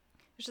Kisa.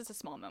 It's just a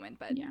small moment,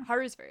 but yeah.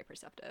 Haru's very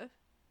perceptive.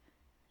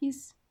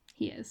 He's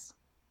He is.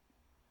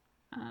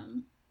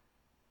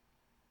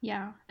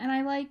 Yeah, and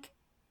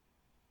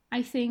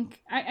I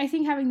think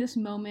having this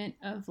moment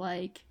of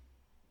like,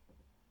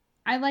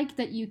 I like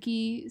that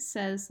Yuki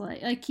says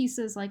like he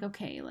says like,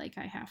 okay, like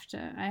I have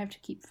to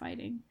keep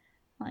fighting,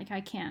 like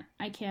I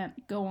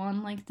can't go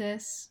on like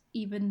this,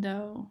 even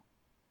though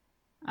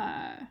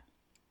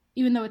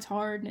it's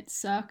hard and it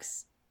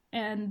sucks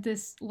and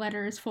this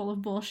letter is full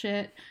of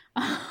bullshit.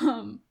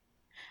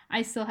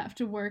 I still have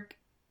to work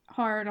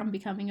hard on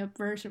becoming a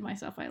version of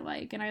myself I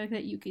like, and I like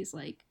that Yuki's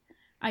like,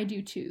 I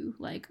do too,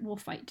 like we'll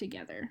fight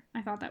together.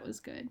 I thought that was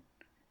good.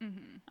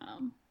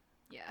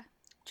 Yeah,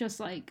 just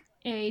like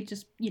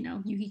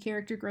Yuki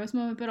character growth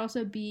moment, but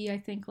also B, I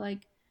think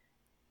like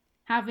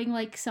having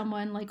like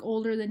someone like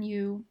older than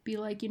you be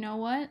like, you know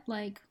what,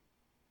 like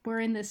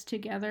we're in this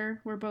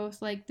together, we're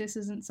both like, this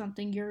isn't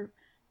something you're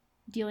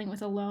dealing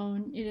with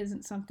alone, it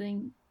isn't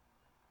something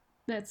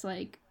that's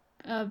like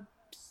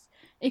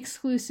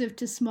exclusive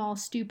to small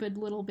stupid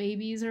little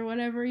babies or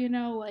whatever,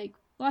 like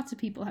lots of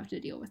people have to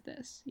deal with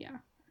this. Yeah,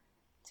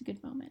 it's a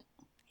good moment.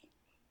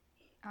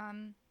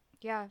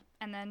 Yeah,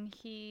 and then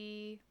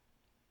he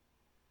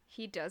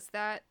does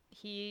that.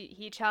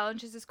 He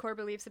challenges his core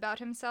beliefs about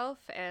himself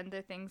and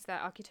the things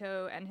that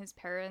Akito and his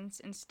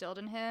parents instilled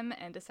in him,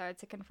 and decides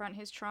to confront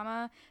his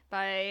trauma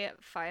by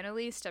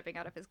finally stepping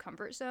out of his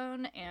comfort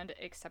zone and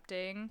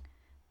accepting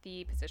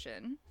the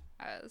position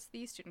as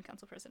the student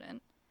council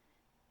president.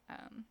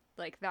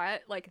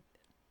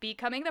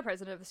 Becoming the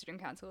president of the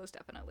student council is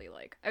definitely,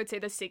 like, I would say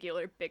the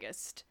singular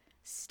biggest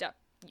step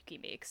Yuki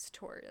makes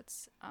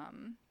towards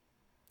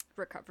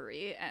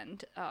recovery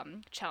and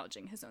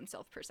challenging his own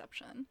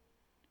self-perception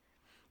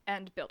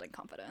and building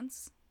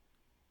confidence.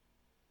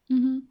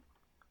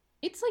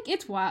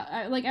 It's wild.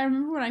 I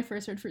remember when I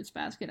first heard Fruits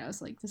Basket, I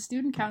was like, the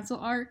student council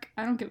arc,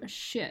 I don't give a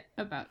shit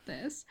about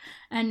this.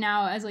 And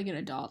now as like an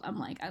adult, I'm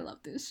like, I love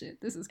this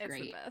shit. This is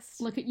great. It's the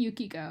best. Look at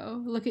Yuki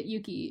go. Look at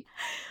Yuki.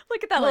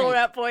 Look at that little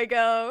rat boy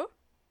go.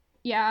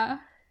 Yeah.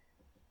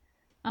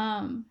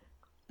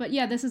 But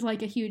yeah, this is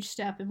like a huge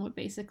step in what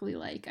basically,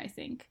 like, I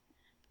think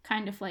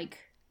kind of like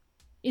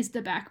is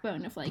the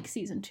backbone of like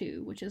season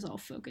 2, which is all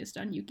focused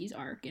on Yuki's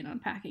arc and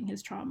unpacking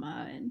his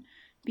trauma and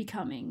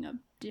becoming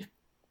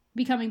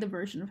the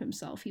version of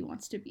himself he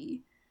wants to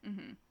be.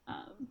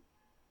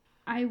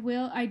 I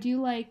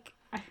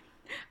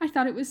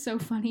thought it was so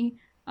funny,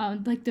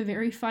 like the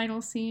very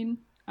final scene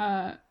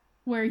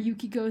where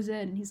Yuki goes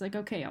in and he's like,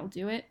 okay, I'll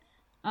do it,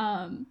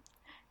 and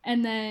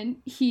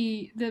then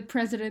the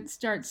president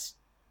starts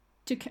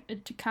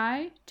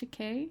Takai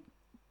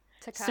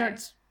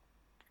starts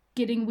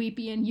getting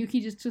weepy, and Yuki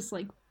just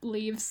like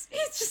leaves.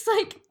 He's just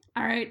like,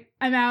 all right,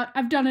 I'm out,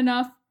 I've done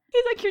enough.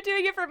 He's like, you're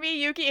doing it for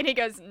me, Yuki, and he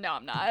goes, no,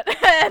 I'm not,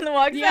 and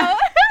walks out.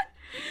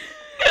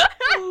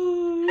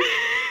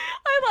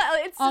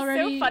 It's just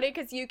so funny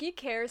because Yuki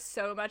cares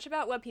so much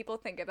about what people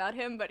think about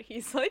him, but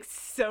he's like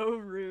so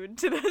rude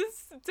to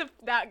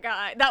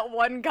that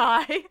one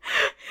guy.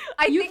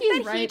 I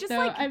think that he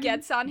just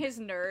gets on his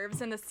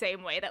nerves in the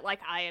same way that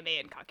like Ayame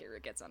and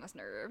Kakeru gets on his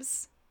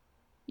nerves.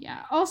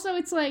 Yeah. Also,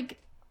 it's like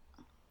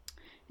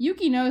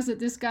Yuki knows that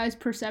this guy's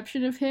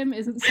perception of him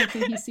isn't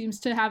something he seems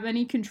to have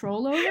any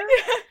control over.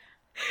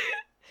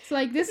 It's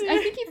like this. I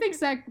think he thinks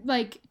that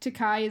like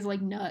Takai is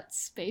like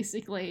nuts,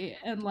 basically,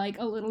 and like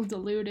a little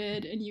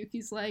deluded. And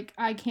Yuki's like,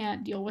 I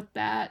can't deal with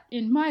that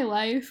in my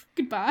life.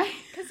 Goodbye.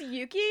 Because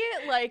Yuki,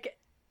 like,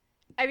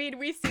 I mean,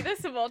 we see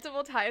this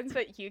multiple times,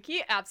 but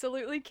Yuki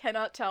absolutely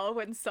cannot tell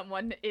when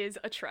someone is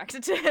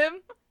attracted to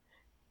him.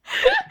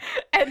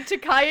 And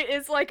Takai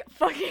is like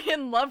fucking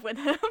in love with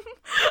him.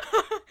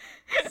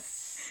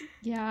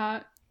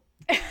 Yeah.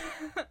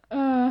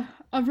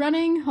 A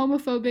running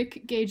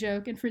homophobic gay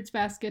joke in Fruits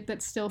Basket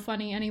that's still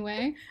funny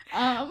anyway.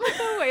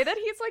 The way that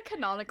he's like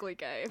canonically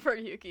gay for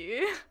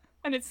Yuki,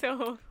 and it's so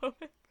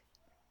homophobic.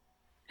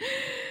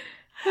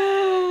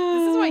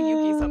 This is why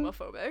Yuki's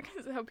homophobic.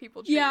 This is how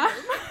people treat him.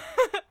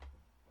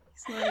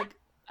 He's like,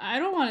 I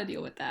don't want to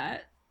deal with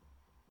that.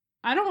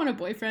 I don't want a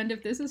boyfriend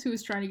if this is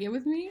who's trying to get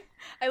with me.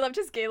 I loved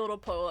his gay little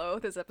polo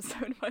this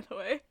episode, by the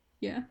way.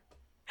 Yeah.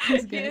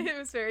 It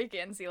was very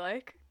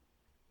Gansey-like.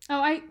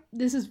 Oh,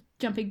 this is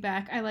jumping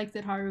back. I like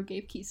that Haru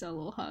gave Kisa a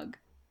little hug.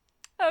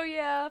 Oh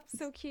yeah,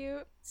 so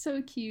cute.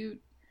 So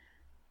cute.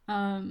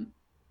 Haru's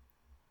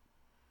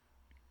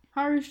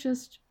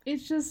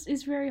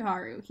it's very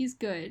Haru. He's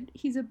good.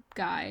 He's a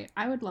guy.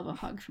 I would love a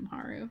hug from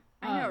Haru.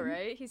 I know,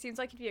 right? He seems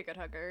like he'd be a good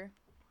hugger.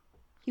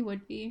 He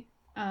would be.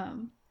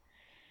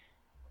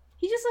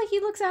 He just he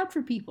looks out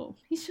for people.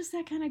 He's just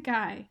that kind of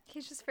guy.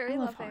 He's just very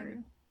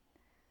loving.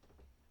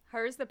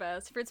 Haru's the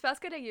best. Fruits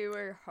Basket, are you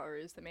or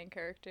Haru's the main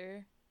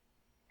character?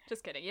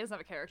 Just kidding. He doesn't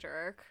have a character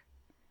arc.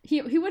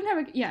 He wouldn't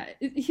have a... Yeah,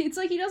 it's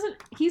like he doesn't...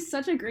 He's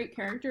such a great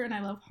character, and I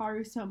love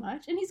Haru so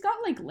much. And he's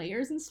got, like,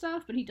 layers and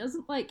stuff, but he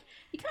doesn't, like...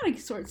 He kind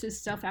of sorts his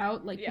stuff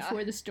out, like,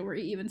 before the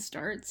story even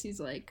starts. He's,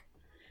 like...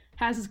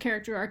 Has his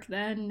character arc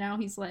then. Now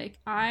he's like,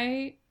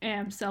 I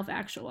am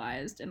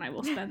self-actualized, and I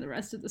will spend the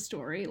rest of the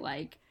story,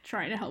 like,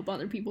 trying to help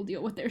other people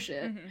deal with their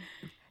shit.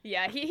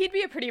 Yeah, he'd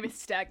be a pretty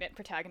stagnant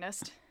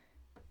protagonist.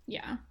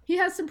 Yeah. He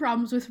has some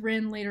problems with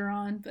Rin later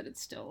on, but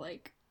it's still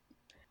like...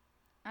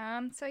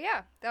 So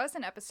yeah, that was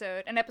an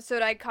episode. An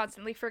episode I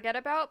constantly forget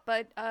about,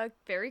 but a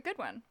very good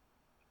one.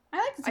 I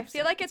like this episode. I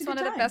feel like it's one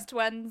of the best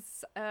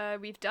ones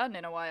we've done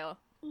in a while.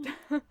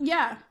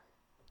 Yeah.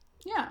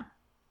 Yeah.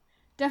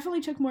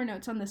 Definitely took more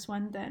notes on this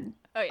one than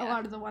a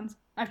lot of the ones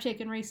I've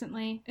taken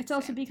recently. It's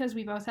also because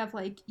we both have,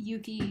 like,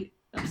 Yuki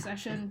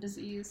obsession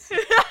disease.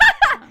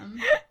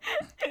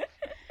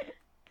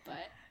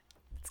 But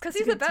it's because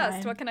he's the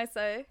best. Time. What can I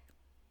say?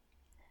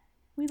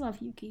 We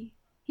love Yuki.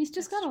 He's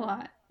just got a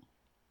lot.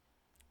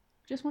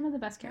 Just one of the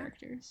best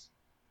characters.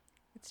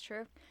 It's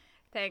true.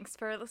 Thanks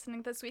for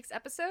listening to this week's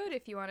episode.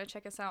 If you want to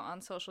check us out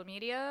on social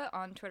media,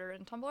 on Twitter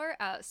and Tumblr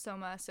at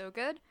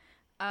SomaSoGood.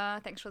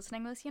 Thanks for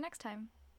listening. We'll see you next time.